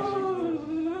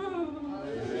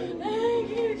 Thank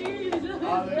you, Jesus.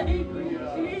 Thank you,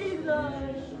 Jesus.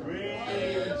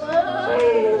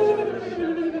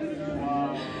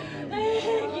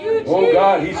 Thank you, Jesus. Oh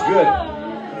God, he's good.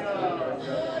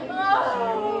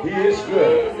 He is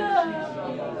good.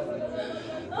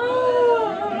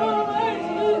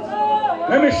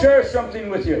 Let me share something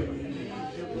with you.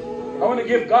 I want to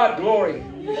give God glory.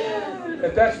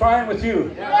 If that's fine with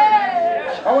you.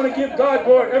 I want to give God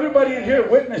glory. Everybody in here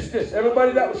witnessed this.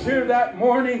 Everybody that was here that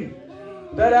morning,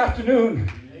 that afternoon.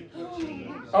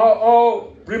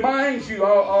 I'll remind you.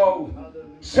 I'll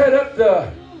set up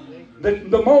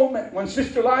the moment when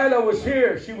Sister Lila was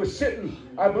here. She was sitting,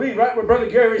 I believe, right where Brother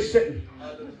Gary's sitting.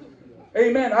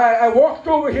 Amen. I walked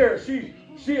over here.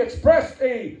 She expressed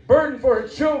a burden for her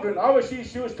children. Obviously,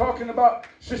 she was talking about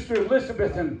Sister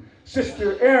Elizabeth and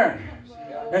Sister Erin.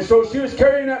 And so she was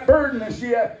carrying that burden, and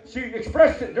she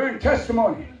expressed it during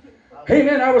testimony.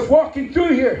 Amen. I was walking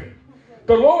through here.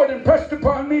 The Lord impressed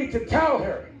upon me to tell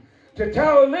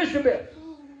Elizabeth,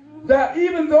 that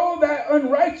even though that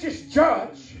unrighteous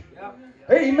judge,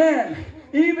 amen,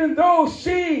 even though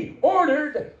she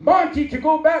ordered Monty to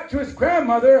go back to his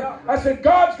grandmother, I said,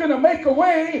 God's going to make a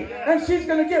way, and she's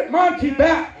going to get Monty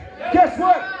back. Guess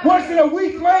what? Wasn't a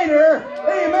week later,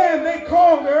 amen, they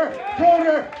told her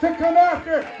to come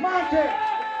after Monty.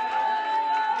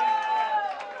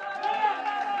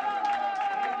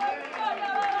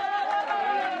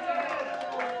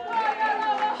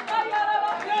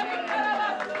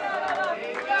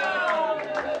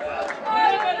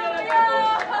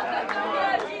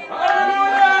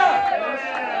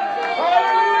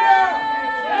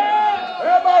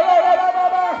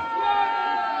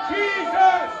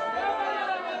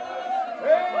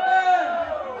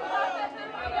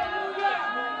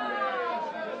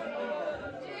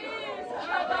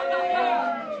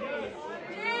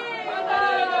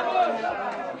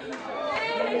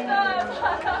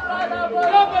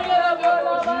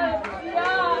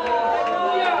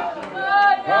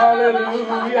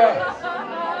 Hallelujah.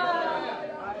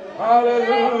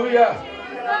 Hallelujah.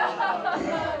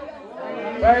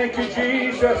 Thank you,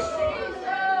 Jesus.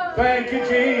 Thank you,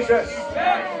 Jesus.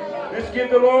 Let's give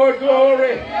the Lord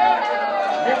glory.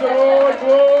 Give the Lord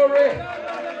glory.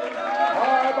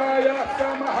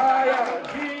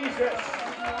 Jesus.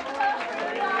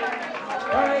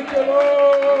 Thank you,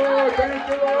 Lord. Thank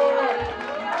you, Lord.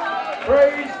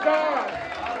 Praise God.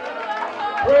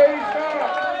 Praise God.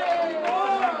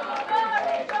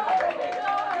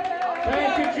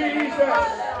 Thank you, Jesus.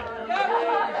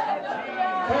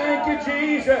 Thank you,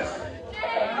 Jesus.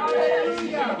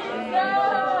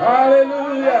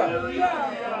 Hallelujah.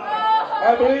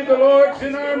 I believe the Lord's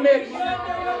in our midst.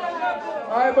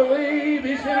 I believe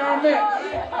He's in our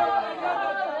midst.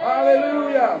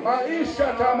 Hallelujah.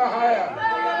 Ma'ishata Mahaya.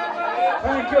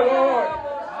 Thank you, Lord.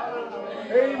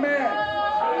 Amen.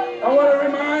 I want to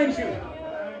remind you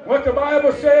what the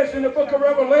Bible says in the book of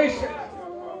Revelation.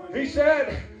 He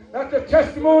said that the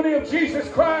testimony of Jesus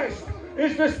Christ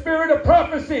is the spirit of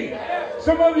prophecy.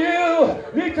 Some of you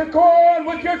need to go on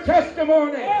with your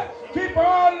testimony. Keep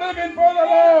on living for the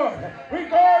Lord,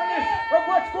 regardless of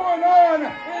what's going on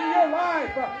in your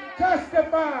life.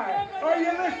 Testify. Are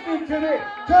you listening to me?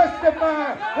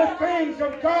 Testify the things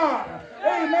of God.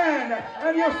 Amen.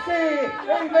 And you'll see,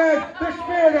 amen, the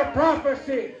spirit of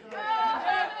prophecy.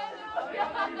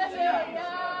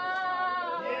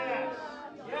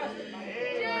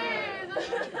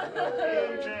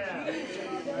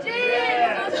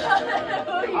 Jesus,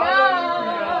 hallelujah.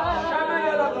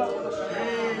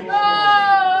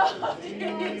 Oh,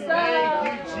 Jesus.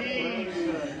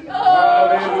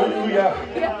 Hallelujah.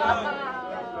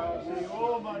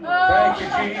 Thank you,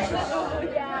 Jesus.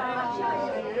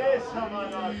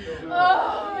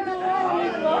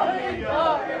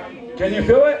 Can you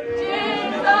feel it?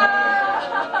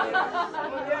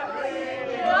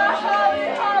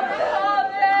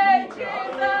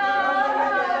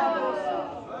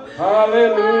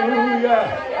 Hallelujah.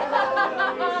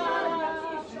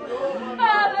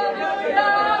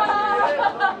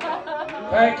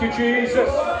 Thank you, Jesus.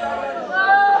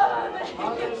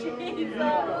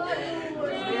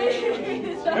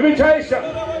 Let me tell you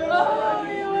something.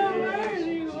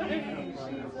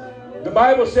 The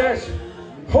Bible says,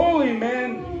 holy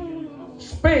men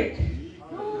spake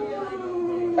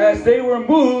as they were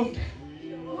moved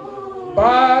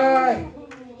by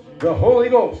the Holy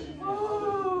Ghost.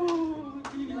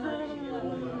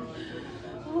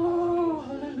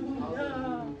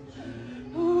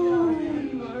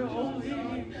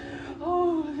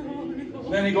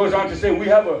 Then he goes on to say, we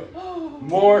have a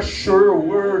more sure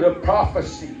word of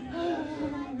prophecy.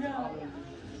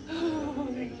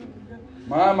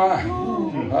 My.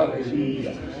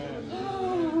 Hallelujah.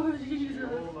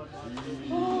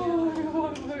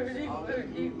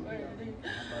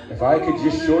 If I could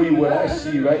just show you what I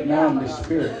see right now in the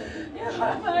Spirit.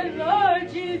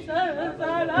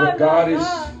 What God is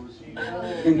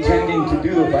intending to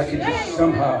do, if I could just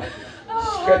somehow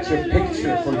sketch a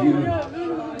picture for you.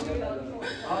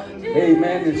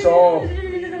 Amen. It's all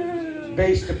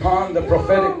based upon the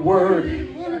prophetic word.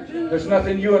 There's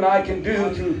nothing you and I can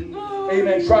do to,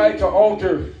 amen, try to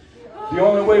alter. The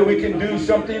only way we can do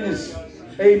something is,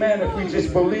 amen, if we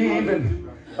just believe and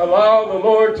allow the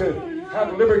Lord to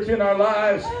have liberty in our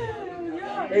lives.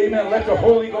 Amen. Let the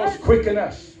Holy Ghost quicken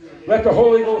us. Let the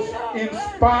Holy Ghost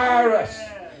inspire us.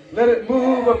 Let it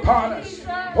move upon us.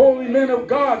 Holy men of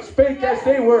God spake as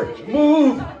they were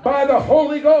moved by the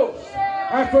Holy Ghost.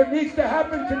 That's what needs to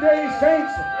happen today,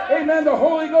 saints. Amen. The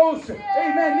Holy Ghost,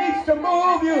 amen, needs to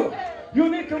move you. You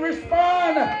need to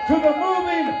respond to the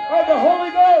moving of the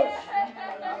Holy Ghost.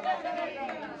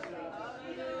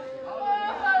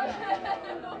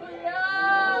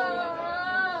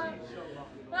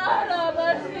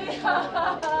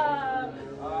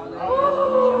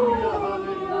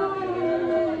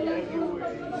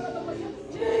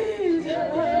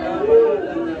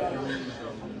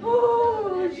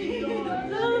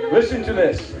 Listen to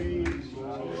this.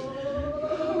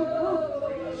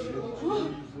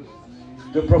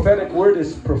 The prophetic word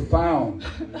is profound.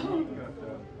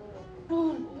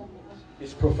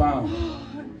 It's profound.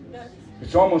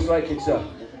 It's almost like it's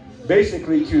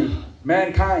basically to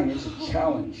mankind, it's a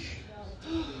challenge.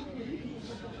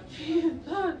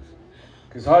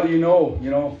 Because how do you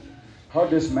know, how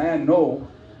does man know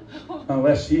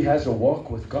unless he has a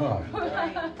walk with God?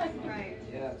 Right.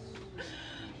 Yes.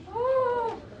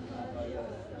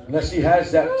 Unless he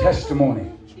has that testimony.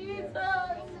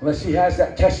 Unless he has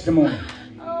that testimony.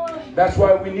 That's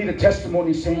why we need a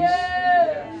testimony, saints.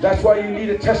 That's why you need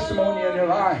a testimony in your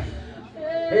life.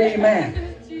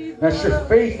 Amen. That you're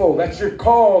faithful. That you're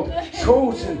called,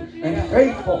 chosen, and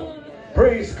faithful.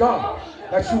 Praise God.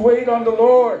 That you wait on the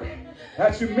Lord.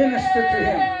 That you minister to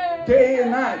Him day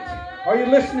and night. Are you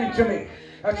listening to me?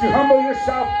 That you humble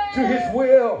yourself to His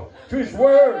will, to His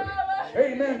word.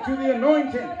 Amen. To the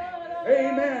anointing.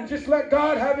 Amen. Just let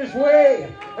God have His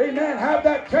way. Amen. Have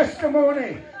that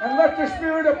testimony. And let the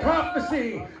spirit of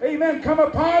prophecy, amen, come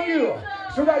upon you.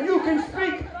 So that you can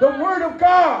speak the word of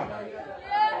God.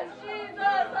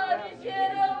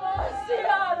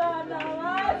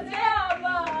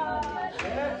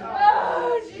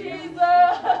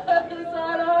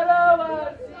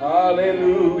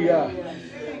 Hallelujah.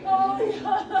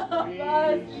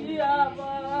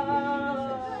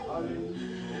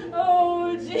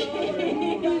 Oh,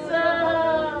 Jesus.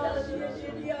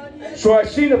 So I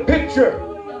seen a picture.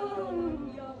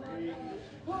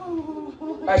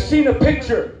 I seen a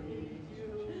picture.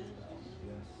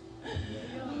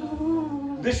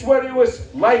 This is what it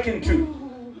was likened to.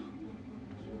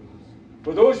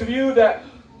 For those of you that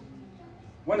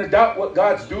want to doubt what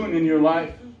God's doing in your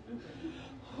life,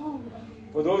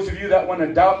 for those of you that want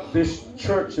to doubt this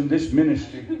church and this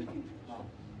ministry,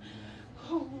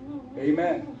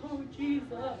 amen.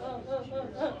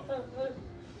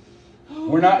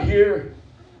 We're not here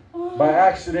by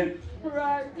accident.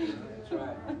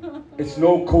 It's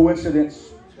no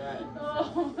coincidence.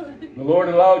 The Lord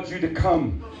allowed you to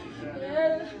come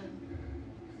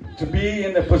to be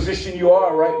in the position you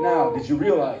are right now. Did you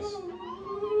realize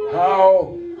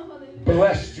how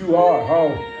blessed you are,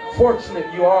 how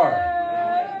fortunate you are?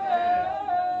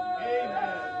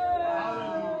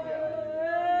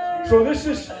 So this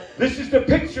is the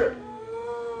picture.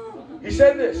 He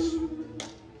said this.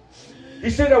 He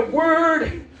said, a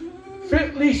word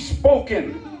fitly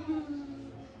spoken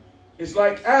is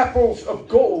like apples of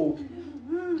gold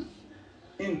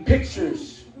in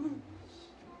pictures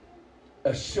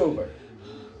of silver.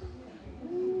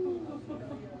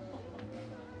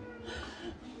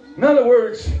 In other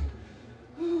words,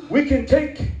 we can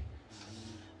take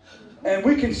and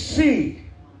we can see,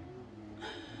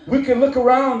 we can look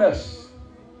around us.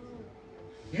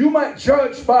 You might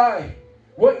judge by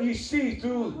what you see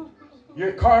through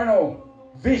your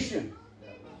carnal vision.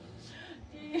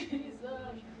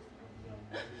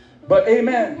 But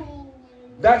amen,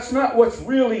 that's not what's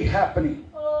really happening.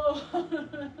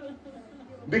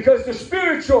 Because the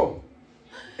spiritual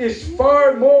is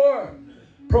far more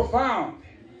profound.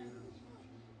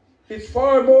 It's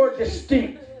far more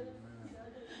distinct.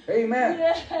 Amen.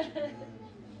 Yes.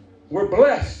 We're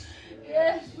blessed.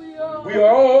 Yes, we are. We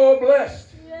are all blessed.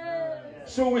 Yes.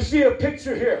 So we see a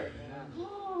picture here.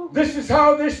 This is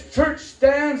how this church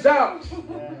stands out.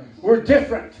 We're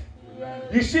different.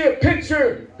 You see a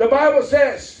picture, the Bible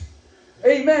says,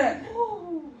 amen.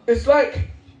 It's like,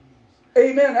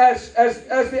 amen, as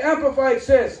the Amplified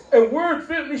says, a word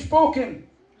fitly spoken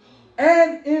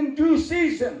and in due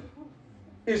season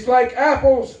is like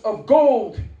apples of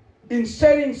gold in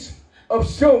settings of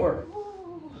silver.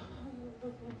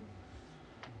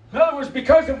 In other words,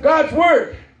 because of God's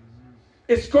word,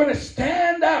 it's going to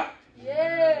stand out.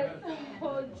 Yes.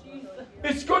 Oh, Jesus.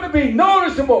 It's going to be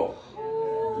noticeable.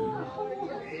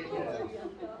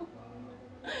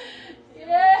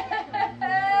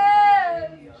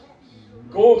 Yes.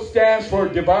 Gold stands for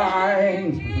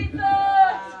divine. Jesus.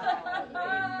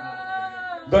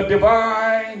 The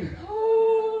divine.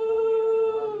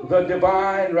 The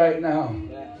divine right now.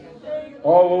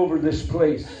 All over this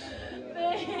place.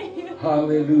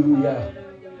 Hallelujah.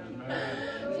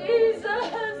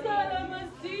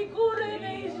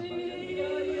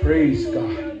 Praise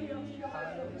God.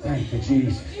 Thank you,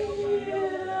 Jesus.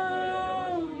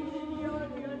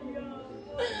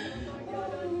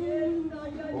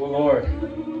 Oh, Lord.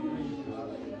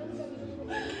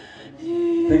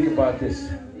 Think about this.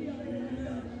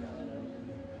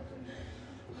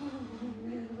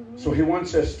 So he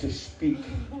wants us to speak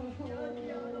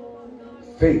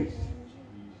faith.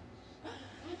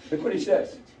 Look what he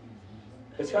says.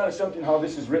 It's kind of something how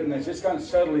this is written. It's just kind of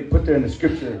subtly put there in the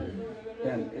scripture.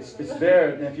 And it's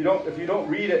there. And if you don't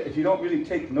read it, if you don't really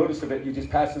take notice of it, you just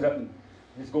pass it up and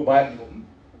just go by it and go,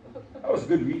 that was a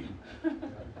good reading.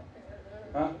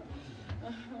 Huh?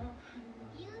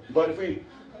 But if we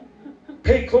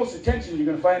pay close attention, you're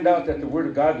going to find out that the Word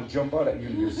of God will jump out at you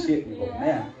and you'll see it and you go,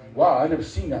 man, wow, I've never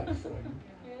seen that before.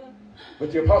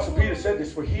 But the Apostle Peter said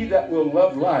this, for he that will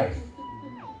love life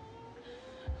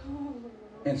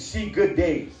and see good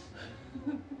days.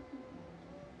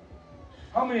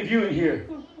 How many of you in here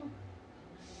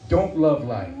don't love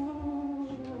life?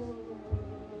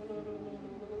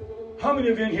 How many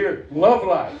of you in here love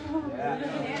life?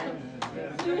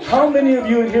 How many of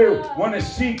you in here want to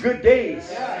see good days?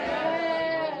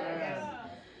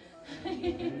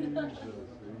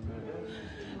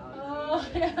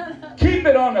 Keep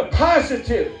it on a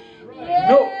positive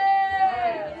note.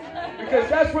 Because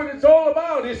that's what it's all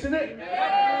about, isn't it?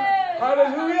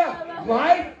 Hallelujah.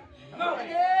 Life.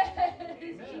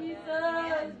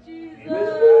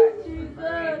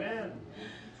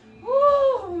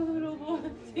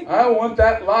 I want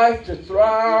that life to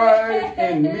thrive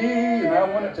in me, and I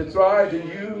want it to thrive in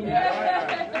you.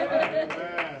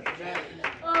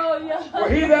 For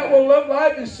he that will love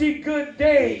life and see good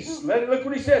days, look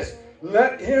what he says.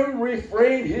 Let him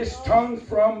refrain his tongue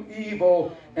from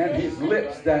evil, and his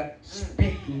lips that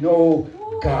speak no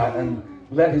guile. And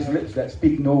let his lips that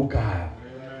speak no guile.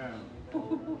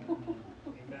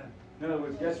 In other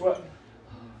words, guess what?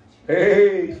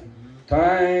 Hey,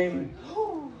 time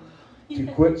to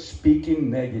quit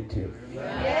speaking negative.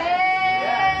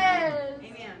 Yes.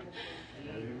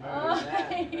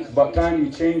 It's about time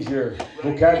you change your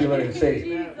vocabulary and say,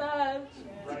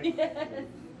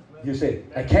 you say,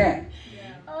 I can't.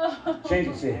 Change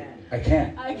it, say, I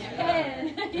can't. I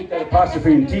can. Take that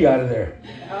apostrophe and T out of there.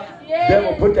 Yes.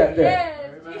 Devil, put that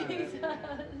there. Yes, Jesus.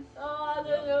 Oh,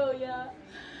 hallelujah.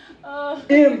 Oh,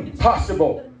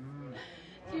 Impossible.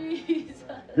 Jesus.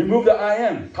 Remove the I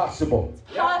am. Possible.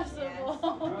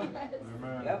 Possible.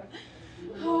 Yes.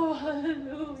 Oh,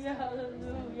 hallelujah,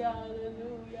 hallelujah,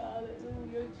 hallelujah,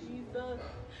 hallelujah, Jesus.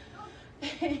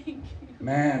 Thank you.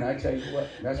 Man, I tell you what,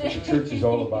 that's what the church is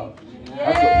all about.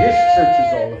 That's what his church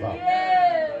is all about.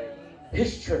 Yes.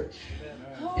 His church.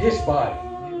 His body.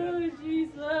 Oh,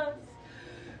 Jesus.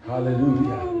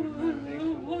 Hallelujah.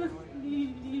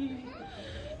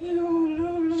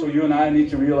 So you and I need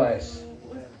to realize,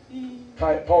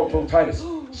 Paul told Titus,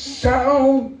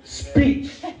 sound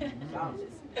speech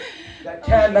that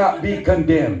cannot be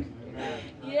condemned.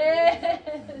 Yes,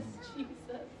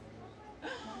 Jesus.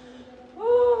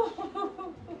 Ooh.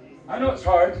 I know it's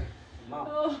hard.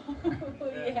 Oh,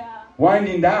 yeah.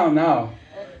 Winding down now.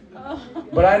 Oh.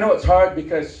 But I know it's hard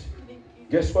because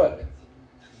guess what?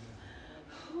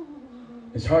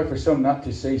 It's hard for some not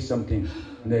to say something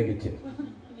negative.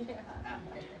 Yeah.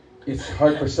 It's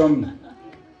hard for some,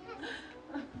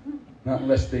 not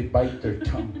unless they bite their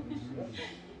tongue.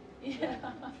 Yeah.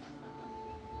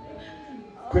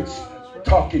 Quit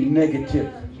talking negative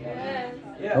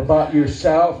Yes. about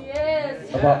yourself,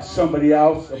 Yes. about somebody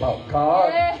else, about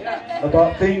God, Yes.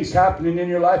 about things happening in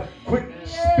your life. Quit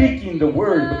speaking the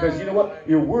word, because you know what?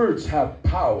 Your words have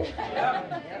power.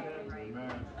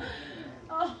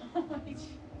 Oh, thank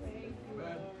you.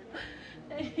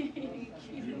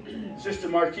 Sister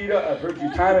Marquita, I've heard you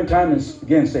time and time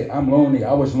again say, I'm lonely.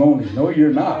 I was lonely. No,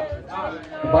 you're not.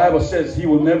 The Bible says He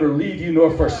will never leave you nor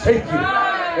forsake you.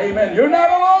 Amen. You're not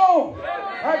alone.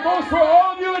 That goes for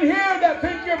all of you in here that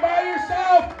think you're by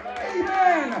yourself.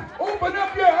 Amen. Open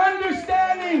up your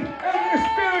understanding and your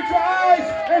spiritual eyes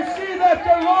and see that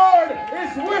the Lord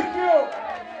is with you.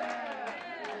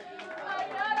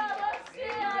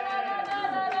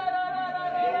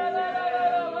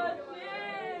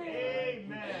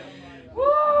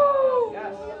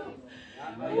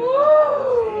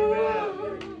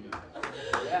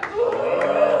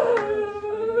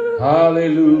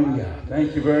 Hallelujah.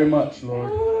 Thank you very much,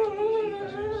 Lord.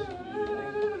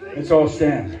 Let's all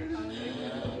stand.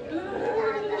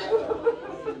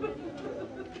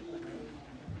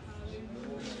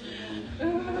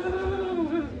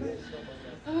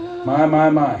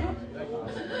 My.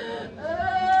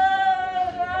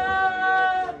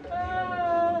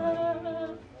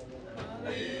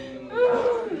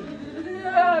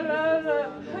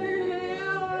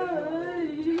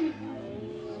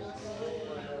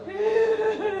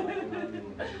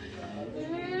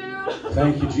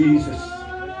 Thank you, Jesus.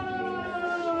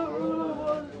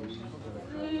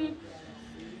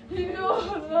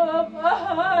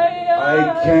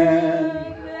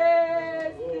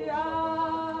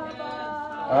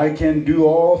 I can do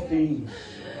all things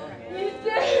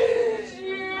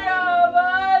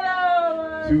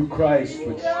through Christ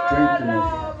which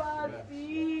strengtheneth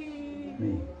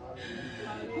me.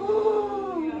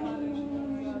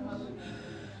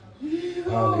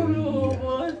 Hallelujah.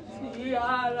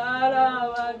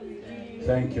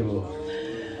 Thank you, Lord.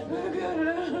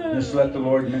 Just let the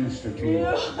Lord minister to you.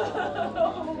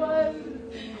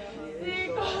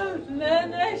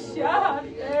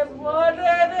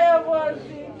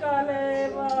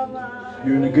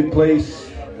 You're in a good place.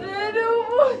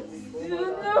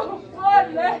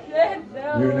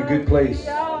 You're in a good place.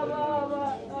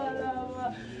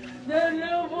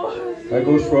 That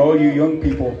goes for all you young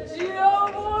people.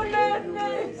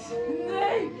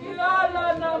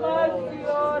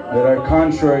 That are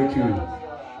contrary to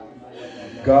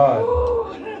God.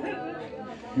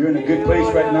 You're in a good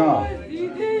place right now.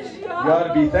 You ought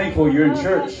to be thankful you're in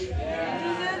church,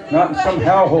 not in some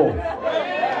hellhole.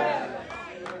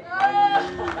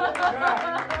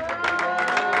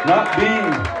 Not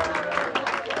being,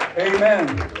 amen,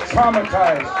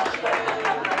 traumatized.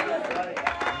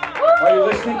 Are you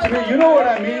listening to me? You know what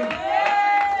I mean.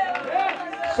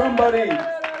 Somebody,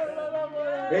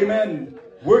 amen,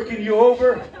 working you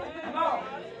over.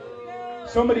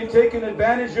 Somebody taking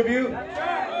advantage of you.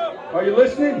 Are you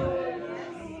listening?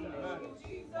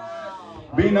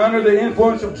 Being under the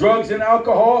influence of drugs and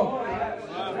alcohol.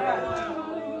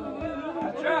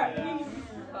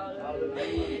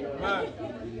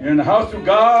 You're in the house of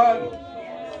God.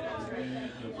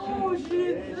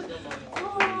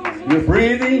 You're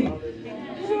breathing.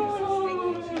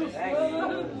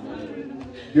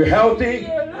 You're healthy.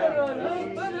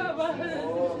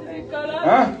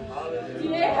 Huh?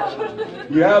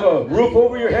 You have a roof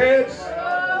over your heads.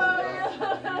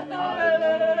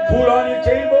 Food on your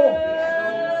table.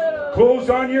 Clothes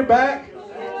on your back.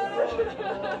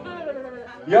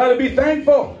 You ought to be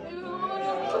thankful.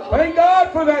 Thank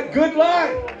God for that good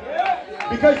life.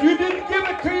 Because you didn't give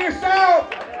it to yourself.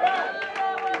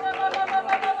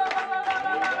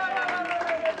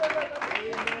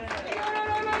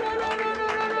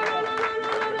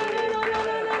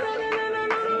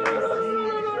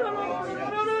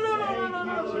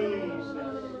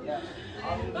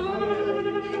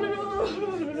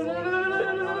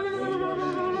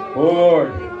 Oh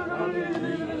Lord.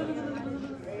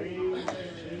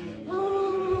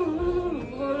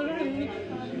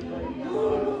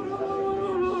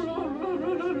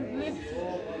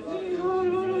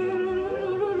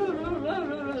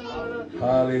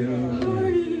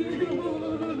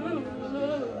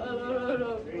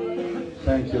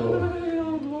 Thank you, Lord.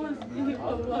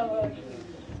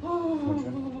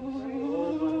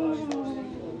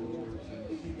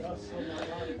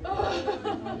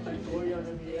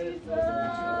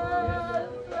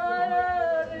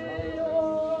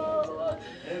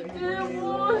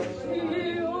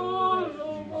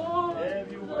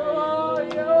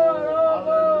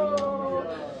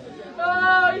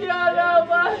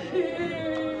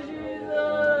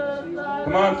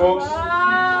 Come on, folks.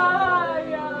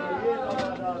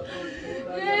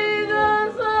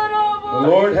 The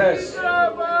Lord has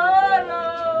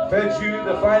fed you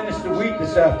the finest of wheat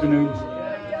this afternoon.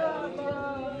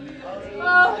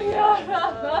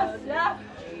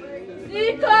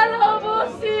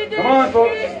 Come on,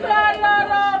 folks.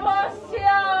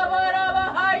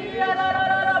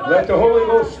 Let the Holy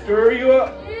Ghost stir you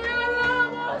up.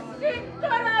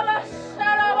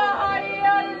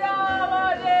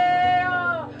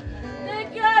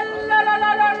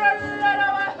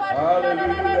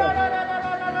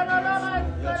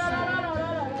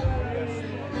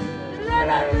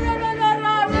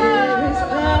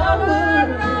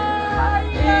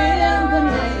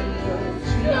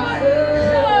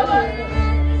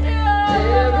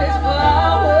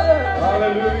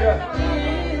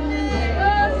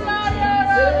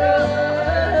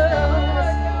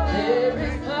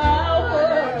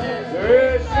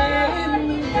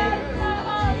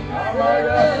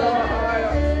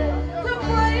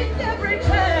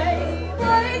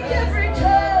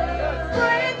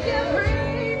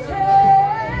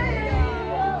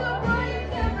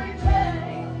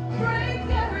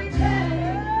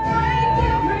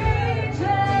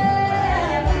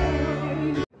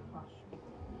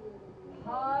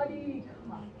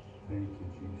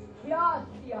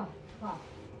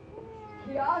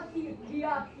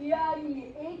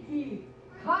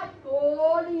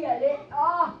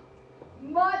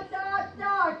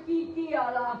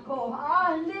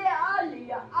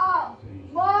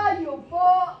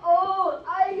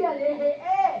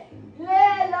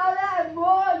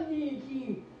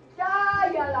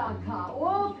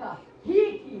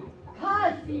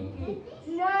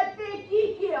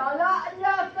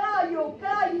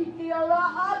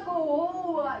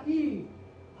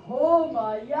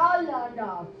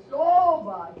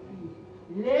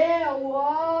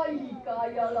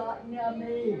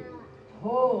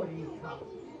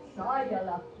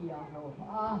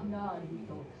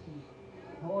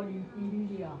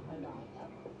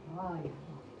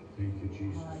 Thank you,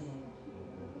 Jesus.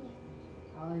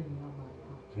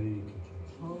 Thank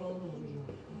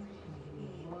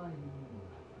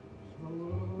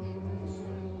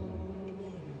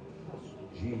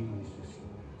you, Jesus.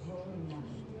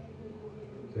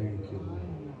 Thank you, Lord.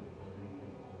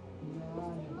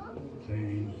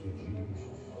 Thank you, Jesus.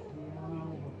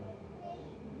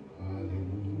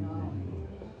 Hallelujah.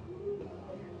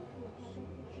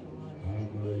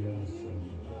 Hallelujah.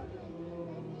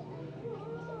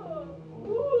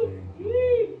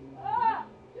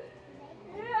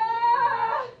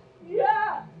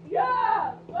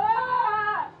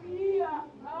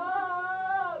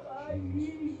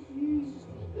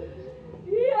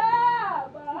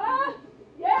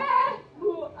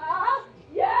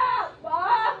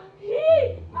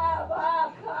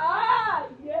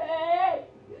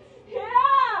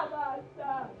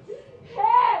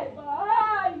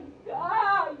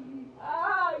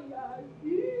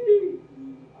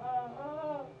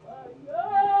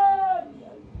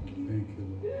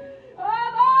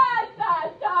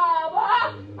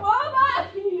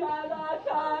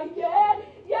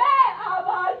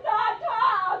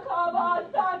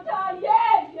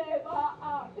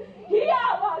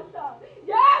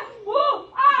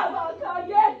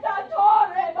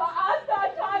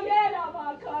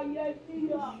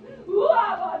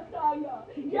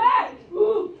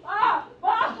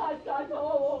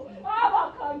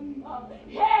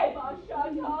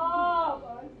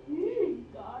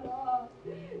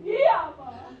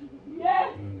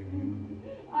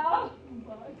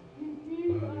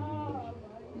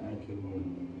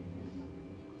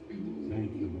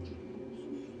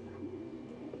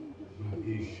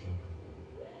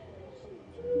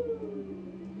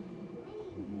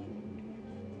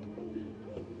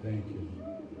 Thank you.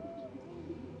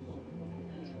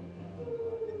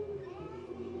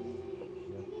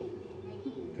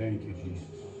 Thank you, Jesus.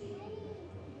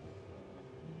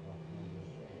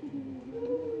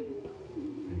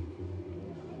 Thank you.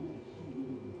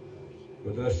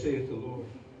 For thus saith the Lord,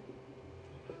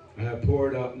 I have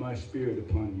poured out my spirit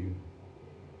upon you.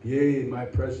 Yea, my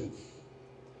presence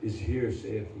is here,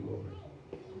 saith the Lord.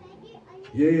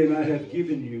 Yea, and I have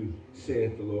given you,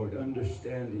 saith the Lord,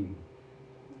 understanding,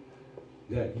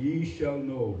 that ye shall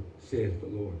know, saith the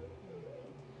Lord.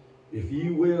 If ye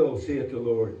will, saith the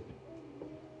Lord,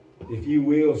 if ye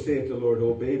will, saith the Lord,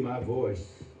 obey my voice.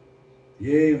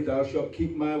 Yea, if thou shalt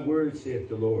keep my word, saith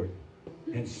the Lord,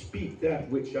 and speak that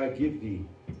which I give thee,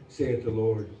 saith the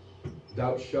Lord,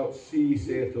 thou shalt see,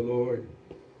 saith the Lord.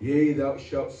 Yea, thou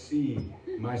shalt see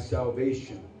my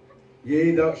salvation.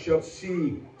 Yea, thou shalt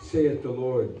see, saith the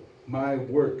Lord, my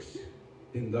works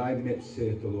in thy midst,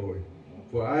 saith the Lord.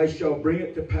 For I shall bring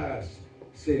it to pass,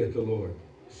 saith the Lord.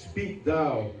 Speak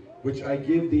thou, which I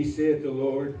give thee, saith the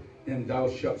Lord, and thou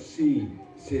shalt see,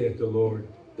 saith the Lord,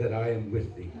 that I am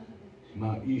with thee.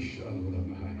 Ma'isha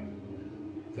Lamahaya.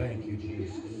 Thank you,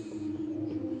 Jesus.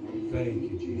 Thank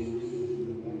you, Jesus.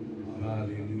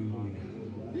 Hallelujah.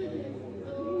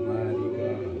 Mighty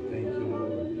God. Thank you,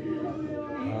 Lord.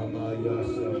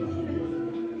 Amayasa.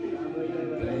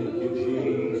 Thank you,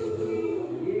 Jesus.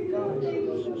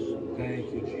 Thank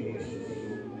you, Jesus.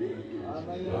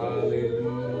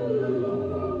 Hallelujah.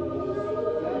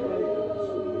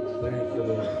 Thank you,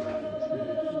 Lord.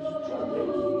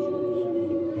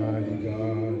 Mighty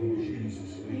God, in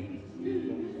Jesus' name.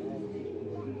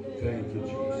 Thank you,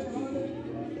 Jesus.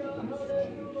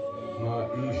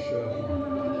 Ma'isha.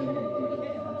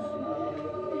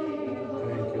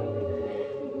 Thank you, Lord.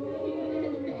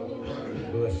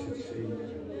 Blessed Savior.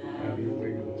 Have your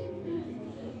way, Lord.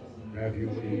 Have your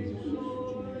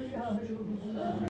way.